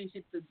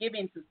relationship to give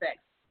into sex.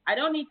 I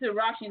don't need to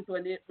rush into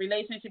a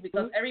relationship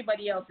because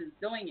everybody else is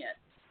doing it.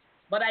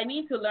 But I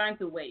need to learn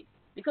to wait.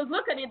 Because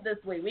look at it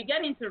this way. We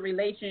get into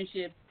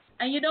relationships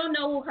and you don't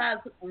know who has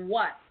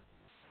what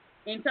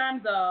in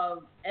terms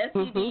of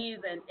STDs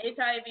and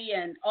HIV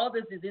and all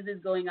these diseases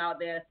going out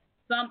there,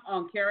 some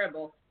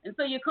uncurable. And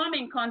so you come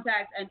in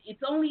contact and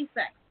it's only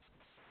sex,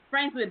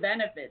 friends with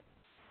benefits.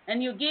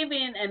 And you give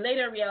in and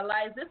later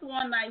realize this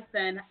one night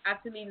stand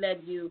actually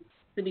led you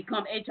to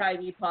become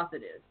HIV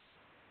positive.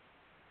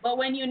 But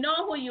when you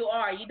know who you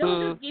are, you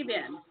don't just give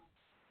in.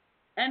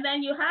 And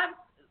then you have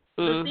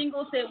the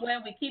single state where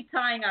we keep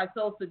tying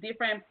ourselves to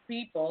different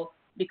people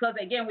because,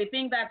 again, we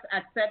think that's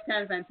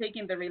acceptance and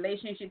taking the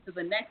relationship to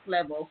the next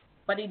level,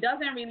 but it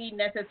doesn't really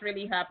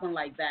necessarily happen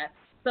like that.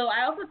 So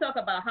I also talk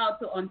about how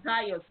to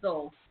untie your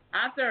soul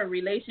after a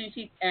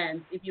relationship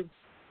ends, if you've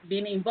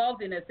been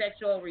involved in a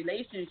sexual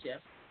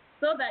relationship,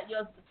 so that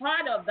you're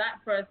part of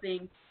that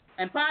person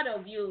and part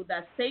of you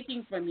that's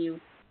taking from you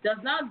does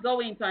not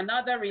go into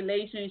another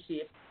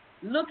relationship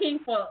looking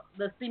for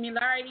the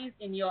similarities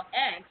in your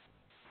ex,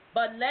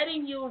 but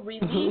letting you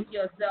release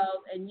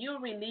yourself and you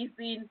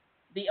releasing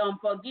the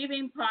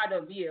unforgiving part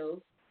of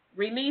you,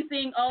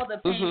 releasing all the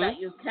pain that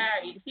you've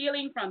carried,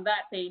 healing from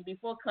that pain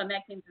before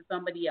connecting to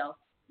somebody else.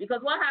 Because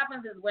what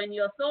happens is when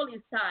your soul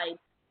is tied,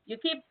 you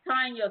keep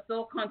tying your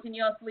soul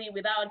continuously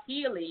without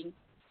healing,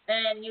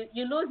 and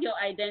you lose your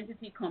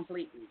identity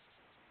completely.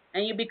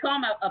 And you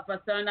become a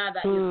persona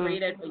that you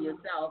created for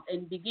yourself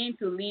and begin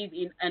to live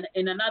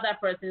in another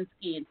person's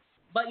skin.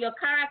 But your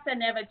character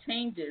never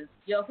changes.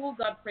 You're who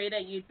God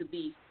created you to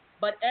be.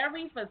 But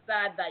every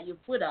facade that you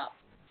put up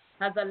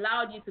has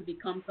allowed you to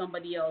become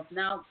somebody else,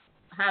 now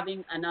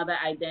having another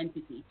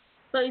identity.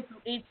 So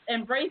it's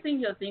embracing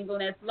your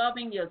singleness,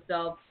 loving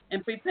yourself,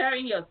 and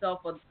preparing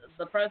yourself for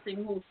the person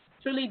who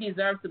truly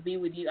deserves to be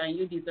with you and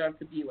you deserve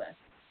to be with.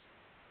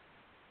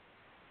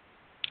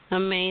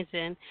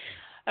 Amazing.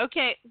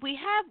 Okay,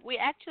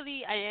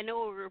 I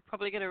know we're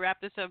probably going to wrap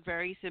this up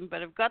very soon,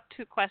 but I've got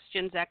two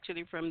questions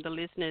actually from the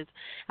listeners.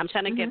 I'm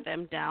trying to get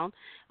them down.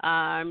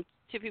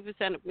 Two people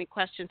sent me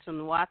questions on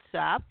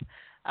WhatsApp.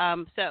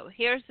 So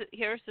here's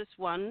this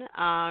one.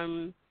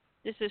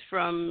 This is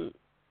from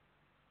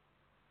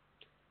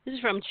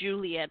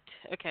Juliet.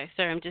 Okay,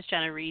 sorry, I'm just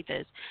trying to read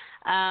this.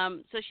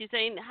 So she's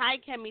saying, "Hi,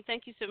 Kemi.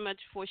 Thank you so much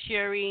for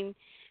sharing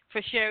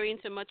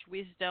so much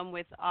wisdom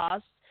with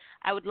us.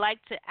 I would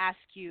like to ask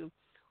you,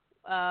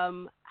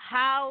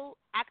 how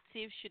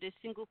active should a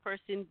single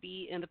person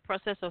be in the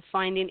process of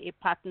finding a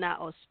partner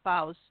or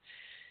spouse?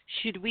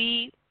 Should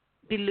we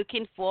be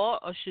looking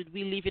for, or should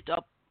we leave it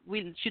up?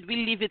 Should we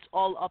leave it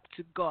all up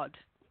to God?"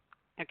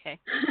 Okay.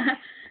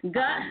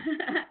 God,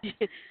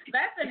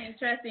 that's an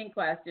interesting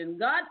question.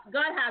 God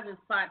has his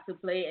part to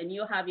play, and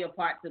you have your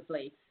part to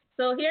play.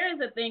 So here is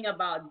the thing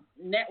about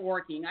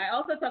networking. I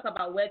also talk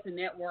about where to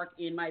network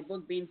in my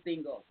book, Being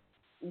Single.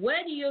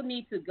 Where do you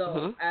need to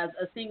go as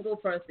a single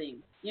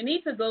person? You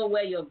need to go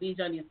where your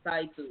vision is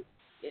tied to.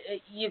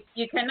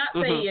 You cannot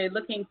say you're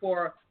looking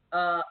for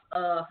a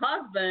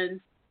husband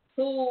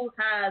who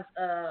has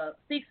a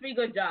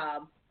six-figure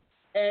job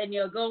and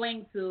you're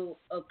going to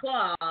a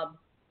club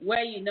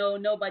where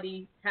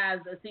nobody has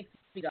a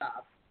six-figure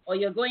job, or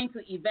you're going to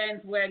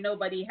events where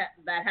nobody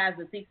that has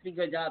a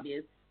six-figure job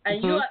is,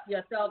 and you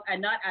yourself are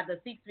not at the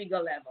six-figure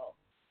level.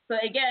 So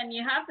again,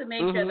 you have to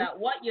make sure that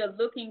what you're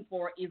looking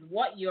for is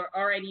what you're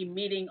already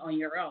meeting on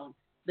your own.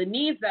 The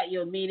needs that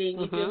you're meeting.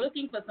 If you're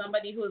looking for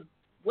somebody who's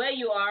where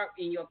you are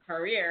in your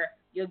career,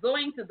 you're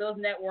going to those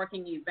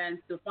networking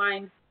events to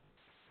find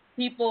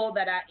people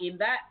that are in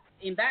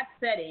that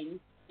setting,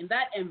 in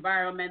that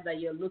environment that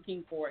you're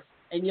looking for.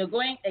 And you're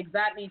going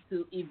exactly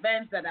to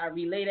events that are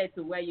related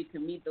to where you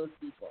can meet those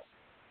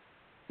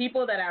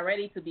people that are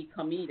ready to be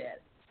committed.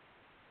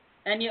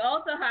 And you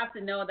also have to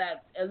know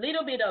that a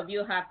little bit of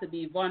you have to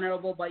be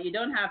vulnerable, but you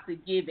don't have to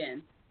give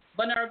in.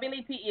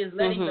 Vulnerability is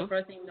letting the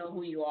person know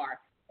who you are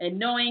and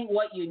knowing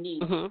what you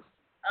need.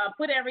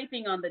 Put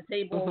everything on the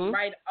table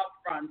right up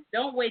front.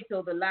 Don't wait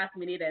till the last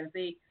minute and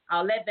say,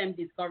 I'll let them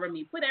discover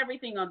me. Put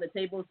everything on the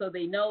table so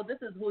they know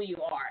this is who you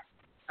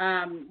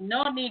are.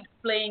 No need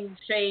playing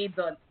shades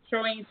or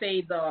throwing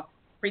shades or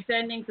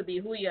pretending to be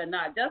who you're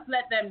not. Just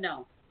let them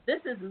know, this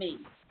is me.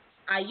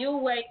 Are you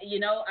where,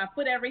 I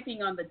put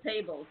everything on the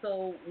table.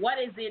 So what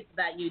is it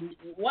that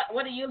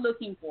what are you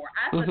looking for?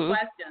 Ask the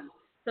questions.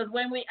 Because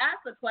when we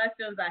ask the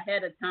questions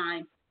ahead of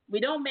time,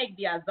 we don't make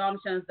the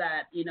assumptions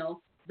that,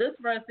 this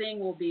person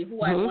will be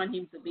who I want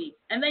him to be.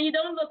 And then you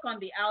don't look on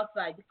the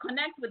outside. You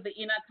connect with the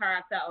inner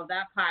character of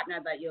that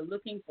partner that you're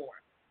looking for,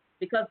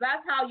 because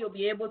that's how you'll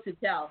be able to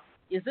tell,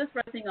 is this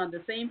person on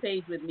the same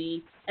page with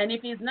me? And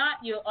if he's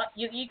not, you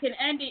can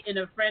end it in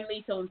a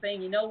friendly tone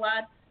saying, you know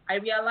what, I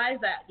realize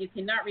that you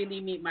cannot really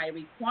meet my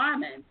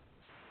requirements.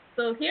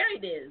 So here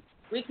it is.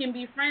 We can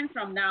be friends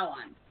from now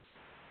on.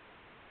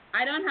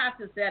 I don't have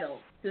to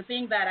settle to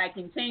think that I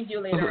can change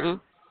you later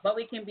on. But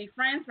we can be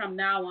friends from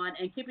now on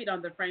and keep it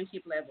on the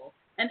friendship level.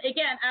 And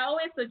again, I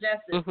always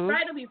suggest this.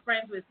 Try to be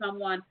friends with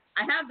someone.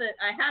 I have the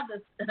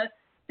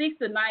 6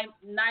 to 9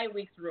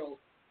 weeks rule.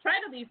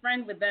 Try to be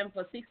friends with them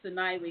for 6 to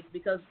 9 weeks,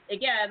 because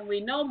again, we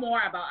know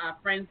more about our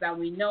friends than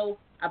we know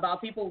about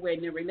people we're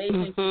in a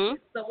relationship with.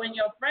 So when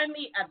you're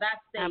friendly at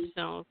that stage,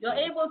 you're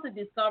able to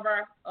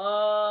discover,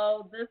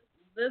 oh, this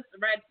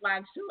red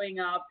flag showing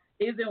up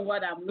isn't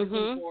what I'm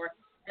looking for.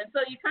 And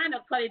so you kind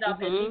of cut it off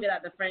and leave it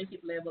at the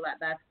friendship level at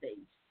that stage.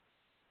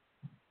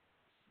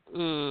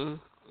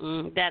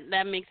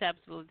 That makes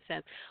absolute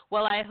sense.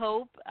 Well, I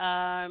hope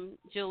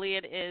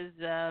Juliet is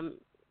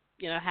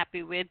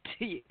happy with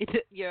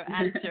your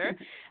answer.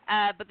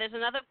 But there's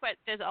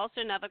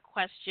also another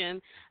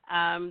question.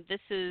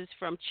 This is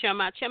from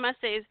Chema. Chema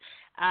says,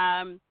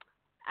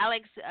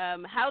 Alex,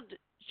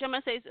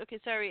 Chema says,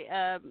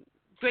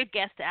 great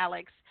guest,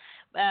 Alex.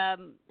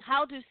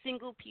 How do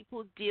single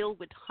people deal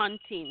with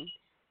hunting?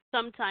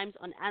 Sometimes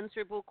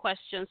unanswerable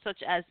questions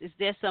such as, is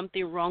there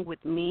something wrong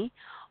with me?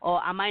 Or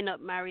am I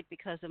not married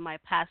because of my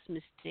past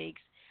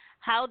mistakes?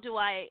 How do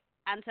I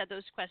answer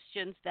those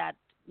questions that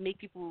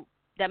makes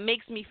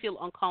me feel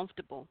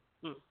uncomfortable?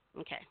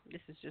 Okay,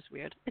 this is just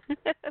weird.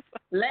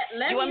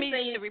 Let me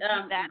say, to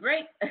repeat that?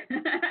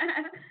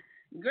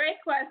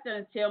 Great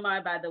question,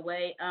 Chilmar, by the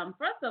way.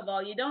 First of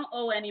all, you don't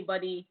owe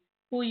anybody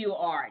who you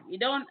are. You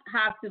don't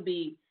have to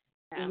be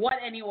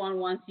what anyone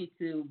wants you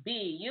to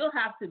be. You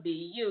have to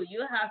be you.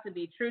 You have to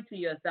be true to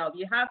yourself.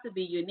 You have to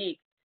be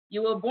unique.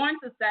 You were born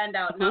to stand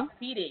out, not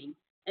fitting.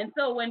 And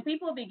so when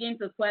people begin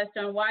to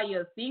question why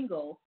you're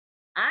single,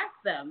 ask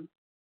them,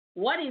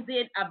 what is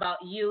it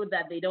about you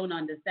that they don't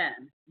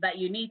understand, that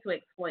you need to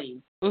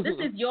explain? This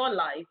is your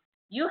life.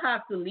 You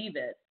have to live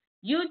it.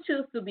 You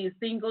choose to be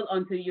single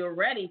until you're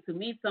ready to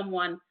meet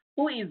someone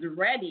who is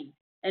ready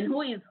and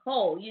who is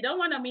whole. You don't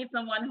want to meet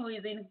someone who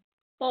is in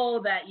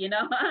whole that,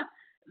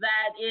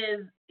 that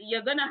is,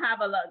 you're going to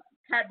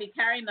be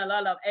carrying a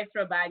lot of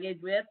extra baggage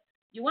with.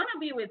 You want to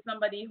be with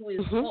somebody who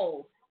is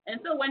whole.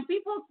 And so when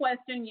people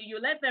question you, you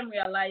let them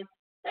realize,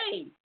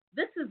 hey,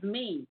 this is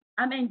me.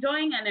 I'm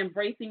enjoying and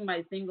embracing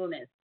my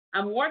singleness.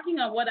 I'm working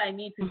on what I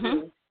need to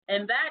do,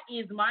 and that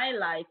is my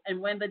life.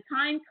 And when the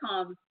time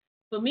comes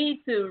for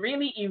me to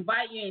really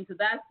invite you into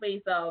that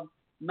space of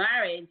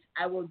marriage,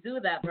 I will do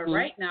that. But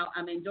right now,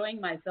 I'm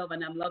enjoying myself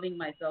and I'm loving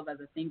myself as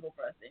a single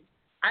person.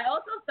 I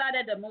also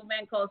started a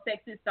movement called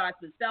Sexy Starts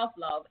with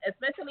Self-Love,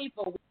 especially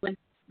for women.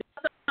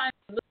 Sometimes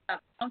we look at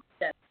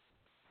confidence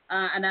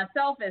and our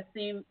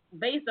self-esteem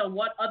based on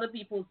what other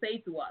people say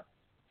to us.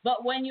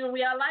 But when you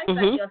realize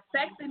that your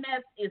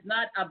sexiness is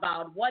not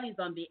about what is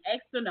on the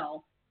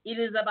external, it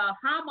is about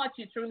how much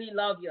you truly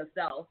love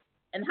yourself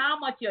and how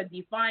much you're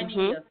defining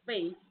your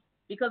space.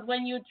 Because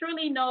when you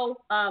truly know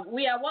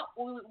we are what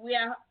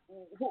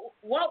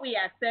we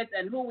accept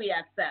and who we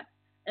accept.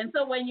 And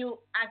so when you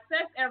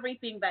accept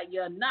everything that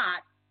you're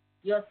not,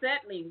 you're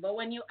settling. But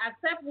when you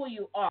accept who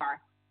you are,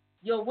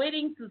 you're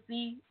waiting to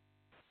see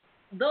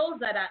those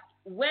that are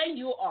where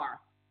you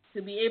are,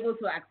 to be able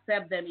to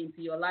accept them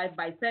into your life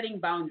by setting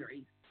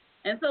boundaries.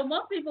 And so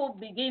most people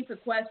begin to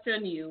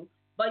question you,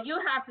 but you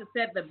have to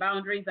set the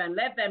boundaries and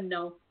let them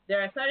know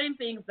there are certain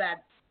things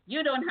that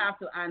you don't have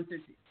to answer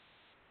to,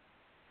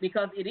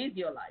 because it is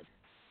your life.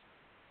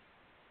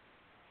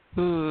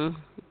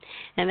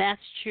 And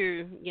that's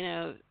true,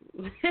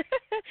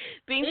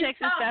 being it's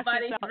sexy tough,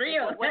 but it's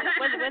real. What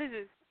is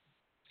it?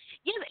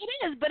 Yes, it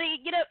is, but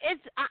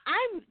it's.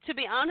 I'm, to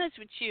be honest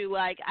with you,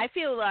 like, I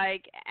feel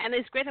like, and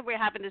it's great that we're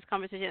having this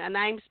conversation, and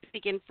I'm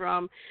speaking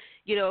from,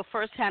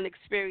 firsthand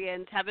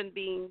experience, having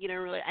been,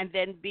 really, and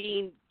then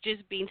being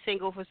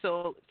single for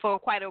a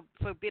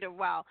bit of a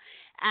while,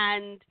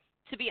 and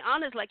to be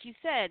honest, like you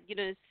said,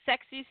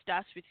 sexy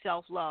starts with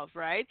self-love,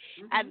 right?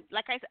 And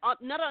like I said,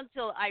 not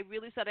until I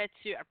really started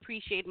to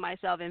appreciate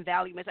myself and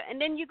value myself, and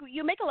then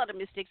you make a lot of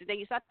mistakes, and then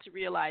you start to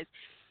realize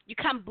you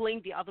can't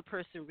blame the other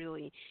person,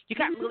 really. You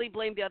can't really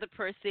blame the other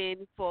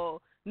person for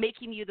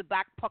making you the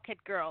back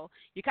pocket girl.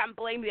 You can't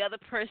blame the other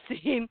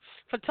person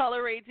for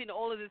tolerating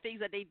all of the things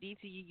that they did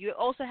to you. You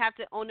also have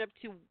to own up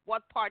to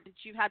what part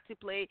that you had to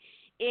play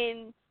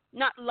in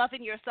not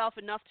loving yourself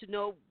enough to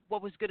know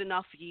what was good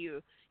enough for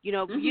you.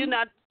 You're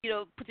not,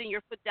 putting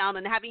your foot down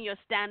and having your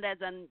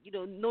standards and,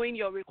 knowing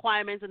your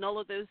requirements and all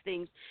of those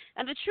things.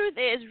 And the truth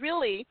is,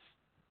 really,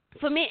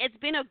 for me, it's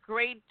been a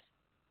great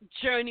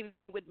journey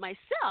with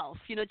myself,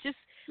 just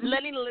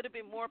learning a little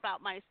bit more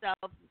about myself,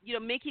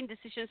 making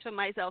decisions for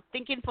myself,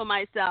 thinking for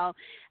myself,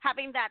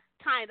 having that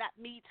time, that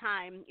me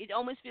time. It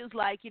almost feels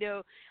like,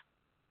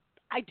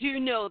 I do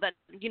know that,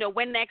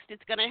 when next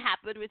it's going to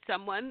happen with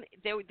someone,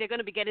 they're going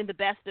to be getting the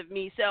best of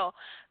me. So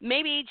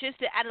maybe just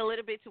to add a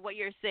little bit to what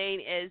you're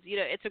saying is,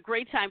 it's a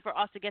great time for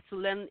us to get to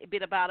learn a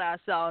bit about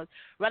ourselves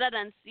rather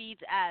than see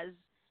it as,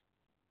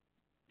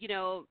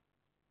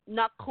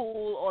 not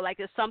cool or like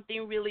there's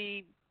something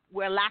really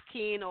we're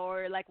lacking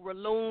or like we're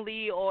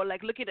lonely or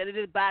like looking at it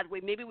in a bad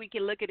way. Maybe we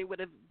can look at it with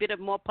a bit of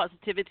more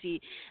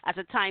positivity as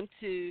a time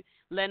to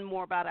learn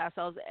more about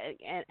ourselves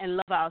and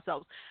love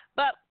ourselves.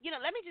 But,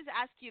 let me just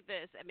ask you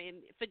this. I mean,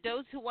 for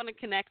those who want to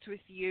connect with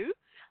you,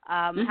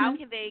 how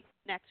can they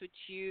connect with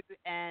you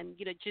and,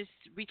 just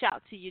reach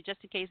out to you just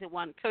in case they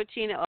want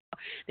coaching or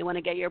they want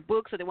to get your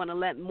books or they want to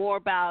learn more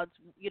about,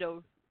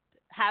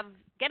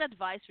 get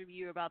advice from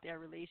you about their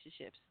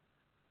relationships?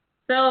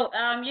 So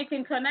you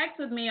can connect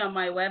with me on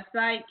my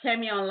website,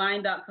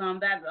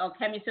 KemiOnline.com, or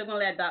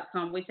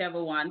KemiSogunle.com,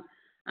 whichever one.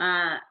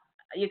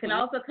 You can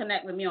also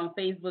connect with me on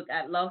Facebook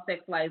at Love,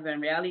 Sex, Lies,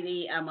 and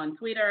Reality. I'm on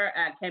Twitter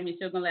at Kemi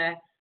Sogunle.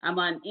 I'm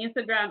on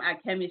Instagram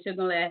at Kemi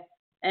Sogunle.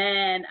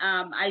 And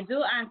I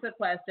do answer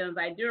questions.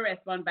 I do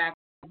respond back.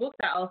 Books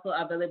are also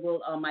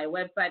available on my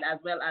website as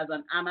well as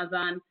on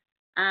Amazon.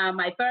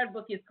 My third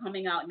book is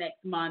coming out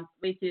next month,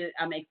 which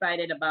I'm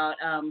excited about.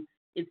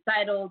 It's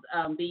titled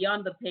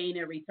Beyond the Pain,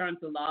 A Return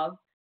to Love.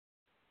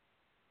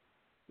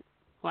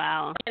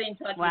 Wow. Get in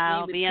touch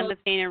wow. with me. Beyond the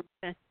Pain.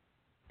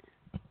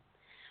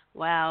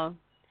 Wow.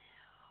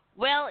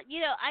 Well,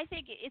 I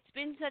think it's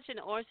been such an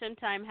awesome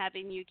time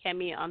having you,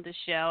 Kemi, on the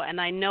show. And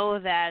I know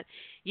that,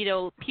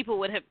 people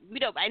would have,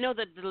 I know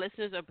that the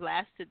listeners are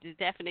blessed. They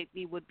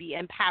definitely would be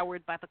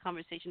empowered by the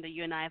conversation that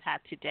you and I have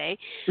had today.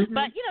 Mm-hmm.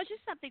 But,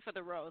 just something for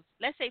the road.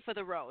 Let's say for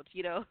the road,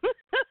 Yeah.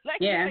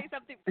 Say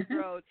something for the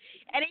road.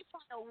 Any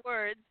final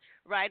words,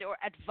 right, or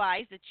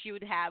advice that you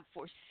would have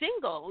for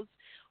singles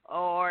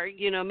or,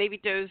 maybe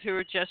those who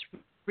are just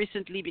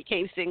recently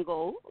became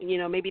single,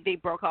 maybe they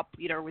broke up,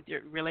 with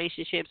their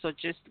relationships or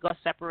just got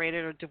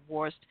separated or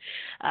divorced.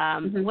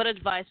 What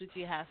advice would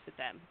you have for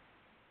them?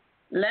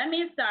 Let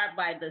me start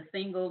by the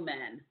single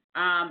man.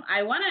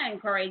 I want to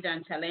encourage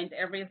and challenge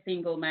every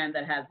single man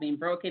that has been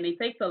broken. It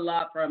takes a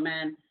lot for a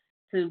man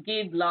to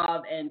give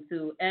love and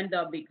to end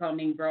up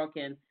becoming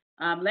broken.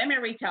 Let me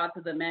reach out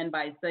to the men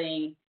by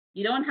saying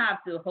you don't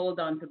have to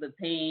hold on to the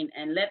pain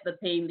and let the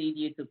pain lead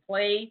you to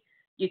play.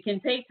 You can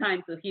take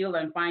time to heal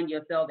and find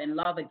yourself in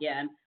love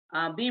again.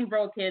 Being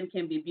broken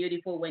can be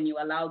beautiful when you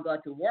allow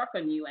God to work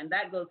on you, and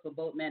that goes for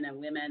both men and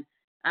women.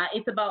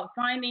 It's about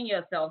finding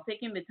yourself,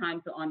 taking the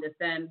time to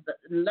understand,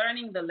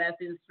 learning the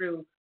lessons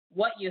through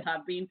what you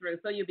have been through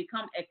so you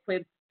become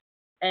equipped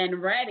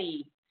and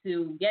ready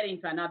to get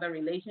into another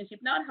relationship,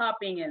 not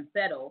hopping and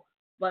settle,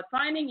 but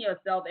finding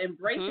yourself,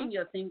 embracing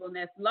your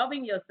singleness,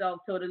 loving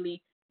yourself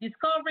totally,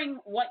 discovering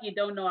what you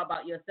don't know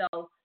about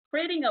yourself,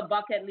 creating a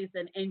bucket list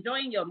and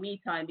enjoying your me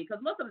time, because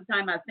most of the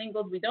time as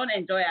singles, we don't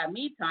enjoy our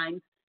me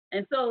times.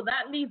 And so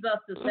that leads us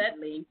to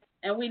settling.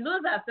 And we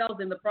lose ourselves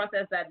in the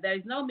process that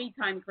there's no me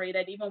time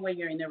created even when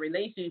you're in a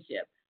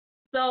relationship.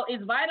 So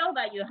it's vital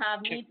that you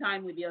have me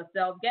time with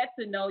yourself, get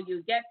to know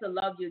you, get to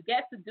love you,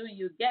 get to do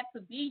you, get to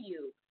be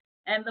you.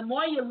 And the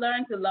more you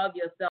learn to love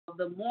yourself,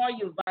 the more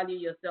you value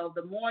yourself,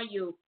 the more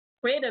you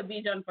create a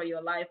vision for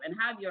your life and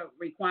have your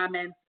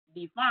requirements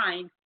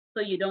defined so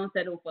you don't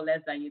settle for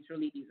less than you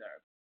truly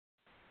deserve.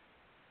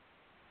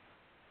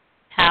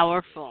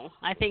 Powerful.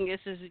 I think you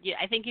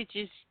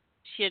just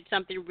shared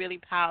something really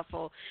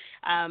powerful.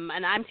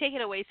 And I'm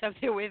taking away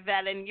something with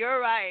that. And you're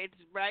right?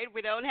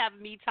 We don't have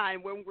me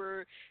time when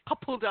we're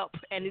coupled up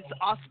and it's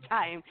off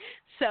time.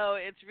 So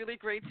it's really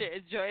great to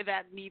enjoy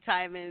that me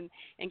time and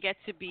get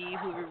to be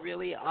who we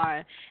really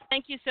are.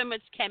 Thank you so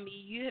much, Kemi.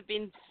 You have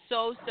been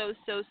so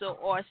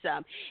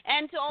awesome.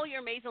 And to all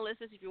your amazing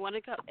listeners, if you want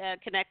to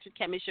connect with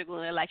Kemi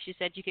Sogunle, like she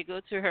said, you can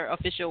go to her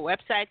official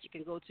website. You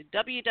can go to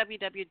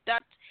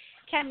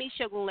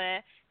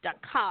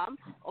www.KemiSogunle.com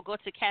or go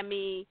to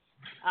Kemi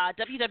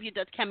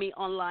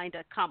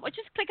www.KemiOnline.com, or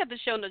just click at the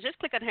show notes. Just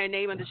click on her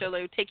name on the show notes.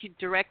 It will take you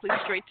directly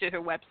straight to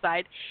her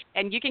website,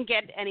 and you can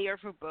get any of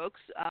her books,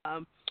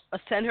 or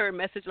send her a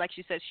message like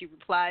she said she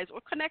replies,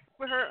 or connect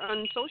with her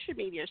on social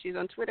media. She's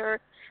on Twitter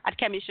at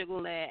Kemi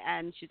Sogunle,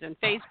 and she's on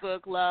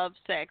Facebook, Love,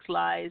 Sex,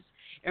 Lies,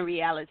 and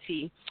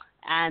Reality.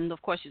 And,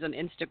 of course, she's on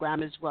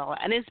Instagram as well.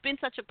 And it's been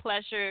such a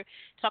pleasure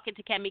talking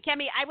to Kemi.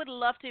 Kemi, I would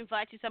love to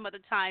invite you some other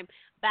time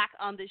back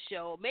on the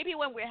show, maybe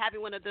when we're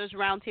having one of those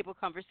roundtable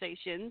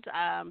conversations.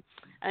 I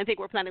think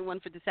we're planning one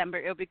for December.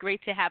 It would be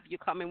great to have you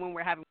come in when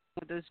we're having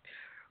one of those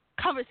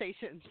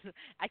conversations.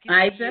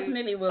 I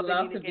definitely would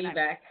love to be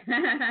back.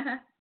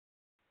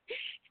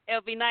 It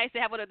would be nice to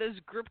have one of those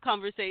group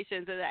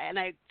conversations, and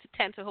I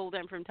tend to hold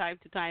them from time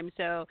to time.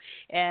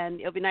 And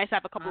it would be nice to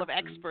have a couple of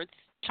experts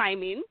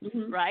chime in,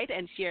 right,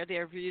 and share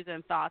their views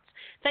and thoughts.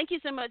 Thank you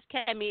so much,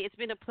 Kemi. It's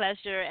been a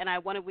pleasure, and I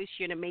want to wish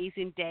you an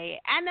amazing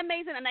day. And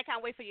I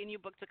can't wait for your new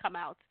book to come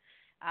out.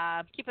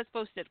 Keep us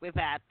posted with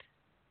that.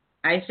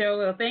 I sure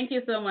will. Thank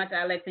you so much,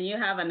 Alex, and you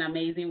have an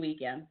amazing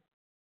weekend.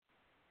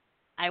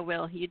 I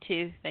will. You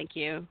too. Thank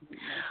you.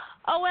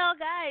 Oh, well,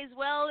 guys,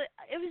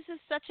 it was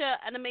just such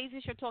an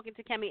amazing show talking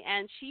to Kemi,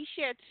 and she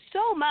shared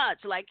so much.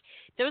 Like,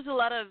 there was a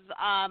lot of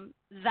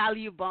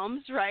value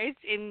bombs, right,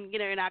 in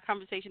our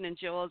conversation and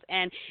jewels.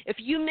 And if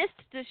you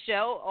missed the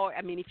show, or,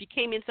 I mean, if you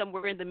came in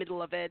somewhere in the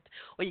middle of it,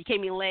 or you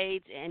came in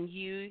late, and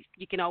you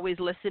can always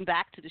listen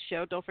back to the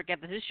show. Don't forget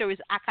that this show is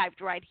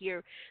archived right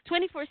here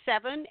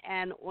 24/7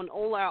 and on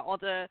all our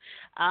other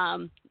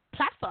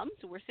platforms.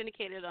 We're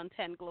syndicated on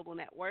 10 global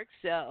networks,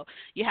 so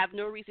you have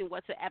no reason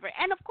whatsoever.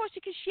 And, of course,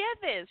 you can share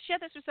this. Share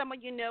this with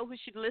someone you know who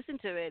should listen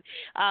to it.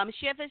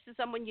 Share this to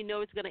someone you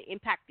know is going to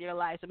impact their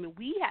lives. I mean,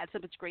 we had so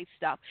much great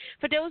stuff.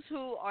 For those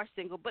who are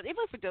single, but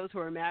even for those who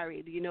are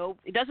married,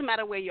 it doesn't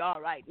matter where you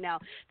are right now.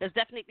 There's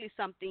definitely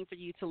something for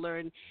you to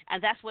learn,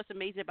 and that's what's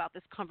amazing about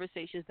these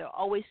conversations. They're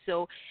always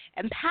so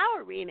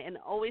empowering and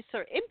always so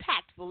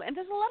impactful, and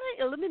there's a lot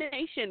of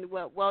elimination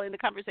in the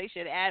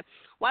conversation. And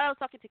while I was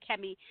talking to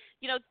Kemi,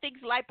 things,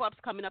 light bulbs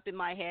coming up in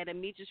my head, and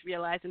me just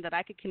realizing that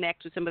I could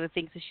connect with some of the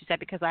things that she said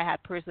because I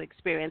had personal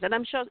experience, and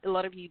I'm sure a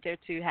lot of you there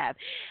too have.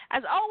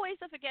 As always,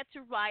 don't forget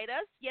to write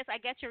us. Yes, I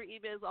get your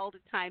emails all the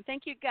time.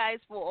 Thank you guys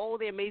for all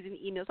the amazing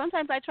emails.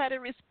 Sometimes I try to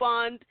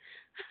respond.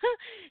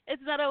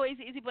 It's not always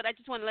easy, but I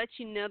just want to let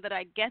you know that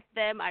I get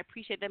them, I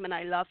appreciate them, and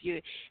I love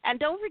you. And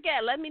don't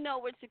forget, let me know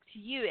what stuck to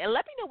you, and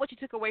let me know what you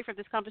took away from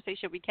this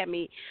conversation with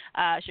Kemi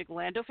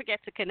Sogunle. And don't forget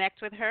to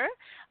connect with her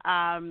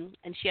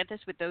and share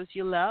this with those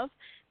you love.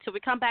 Till we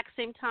come back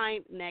same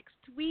time next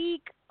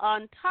week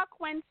on Talk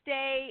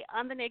Wednesday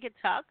on The Naked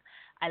Talk.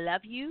 I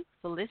love you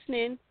for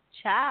listening.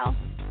 Ciao.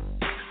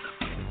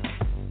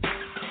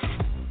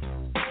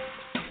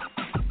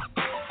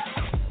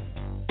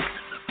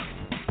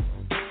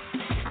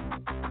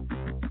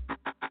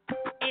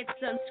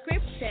 It's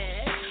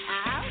unscripted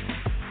out.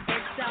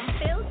 It's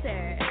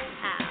unfiltered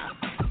out.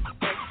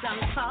 It's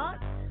uncut.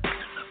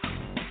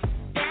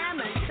 Damn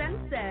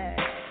uncensored.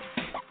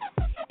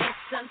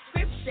 It's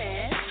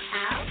unscripted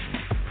out.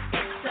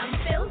 It's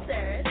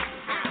unfiltered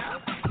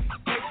out.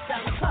 It's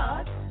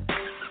uncut.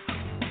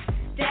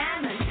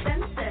 Damn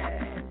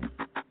uncensored.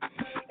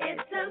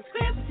 It's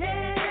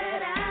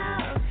unscripted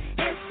out.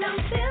 It's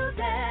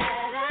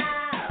unfiltered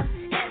out.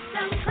 It's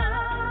uncut.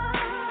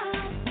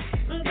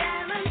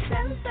 Damn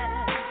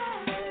uncensored.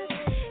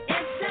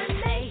 It's the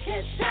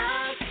Naked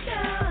Talk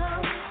Show.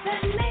 The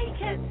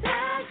Naked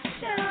Talk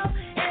Show.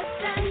 It's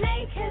the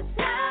Naked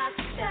Talk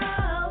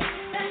Show.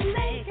 The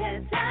Naked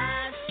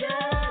Talk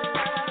Show.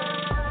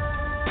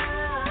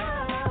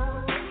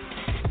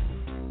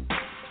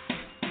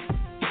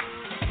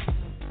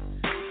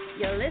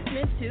 You're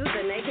listening to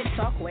The Naked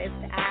Talk with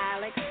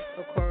Alex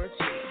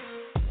Okorji.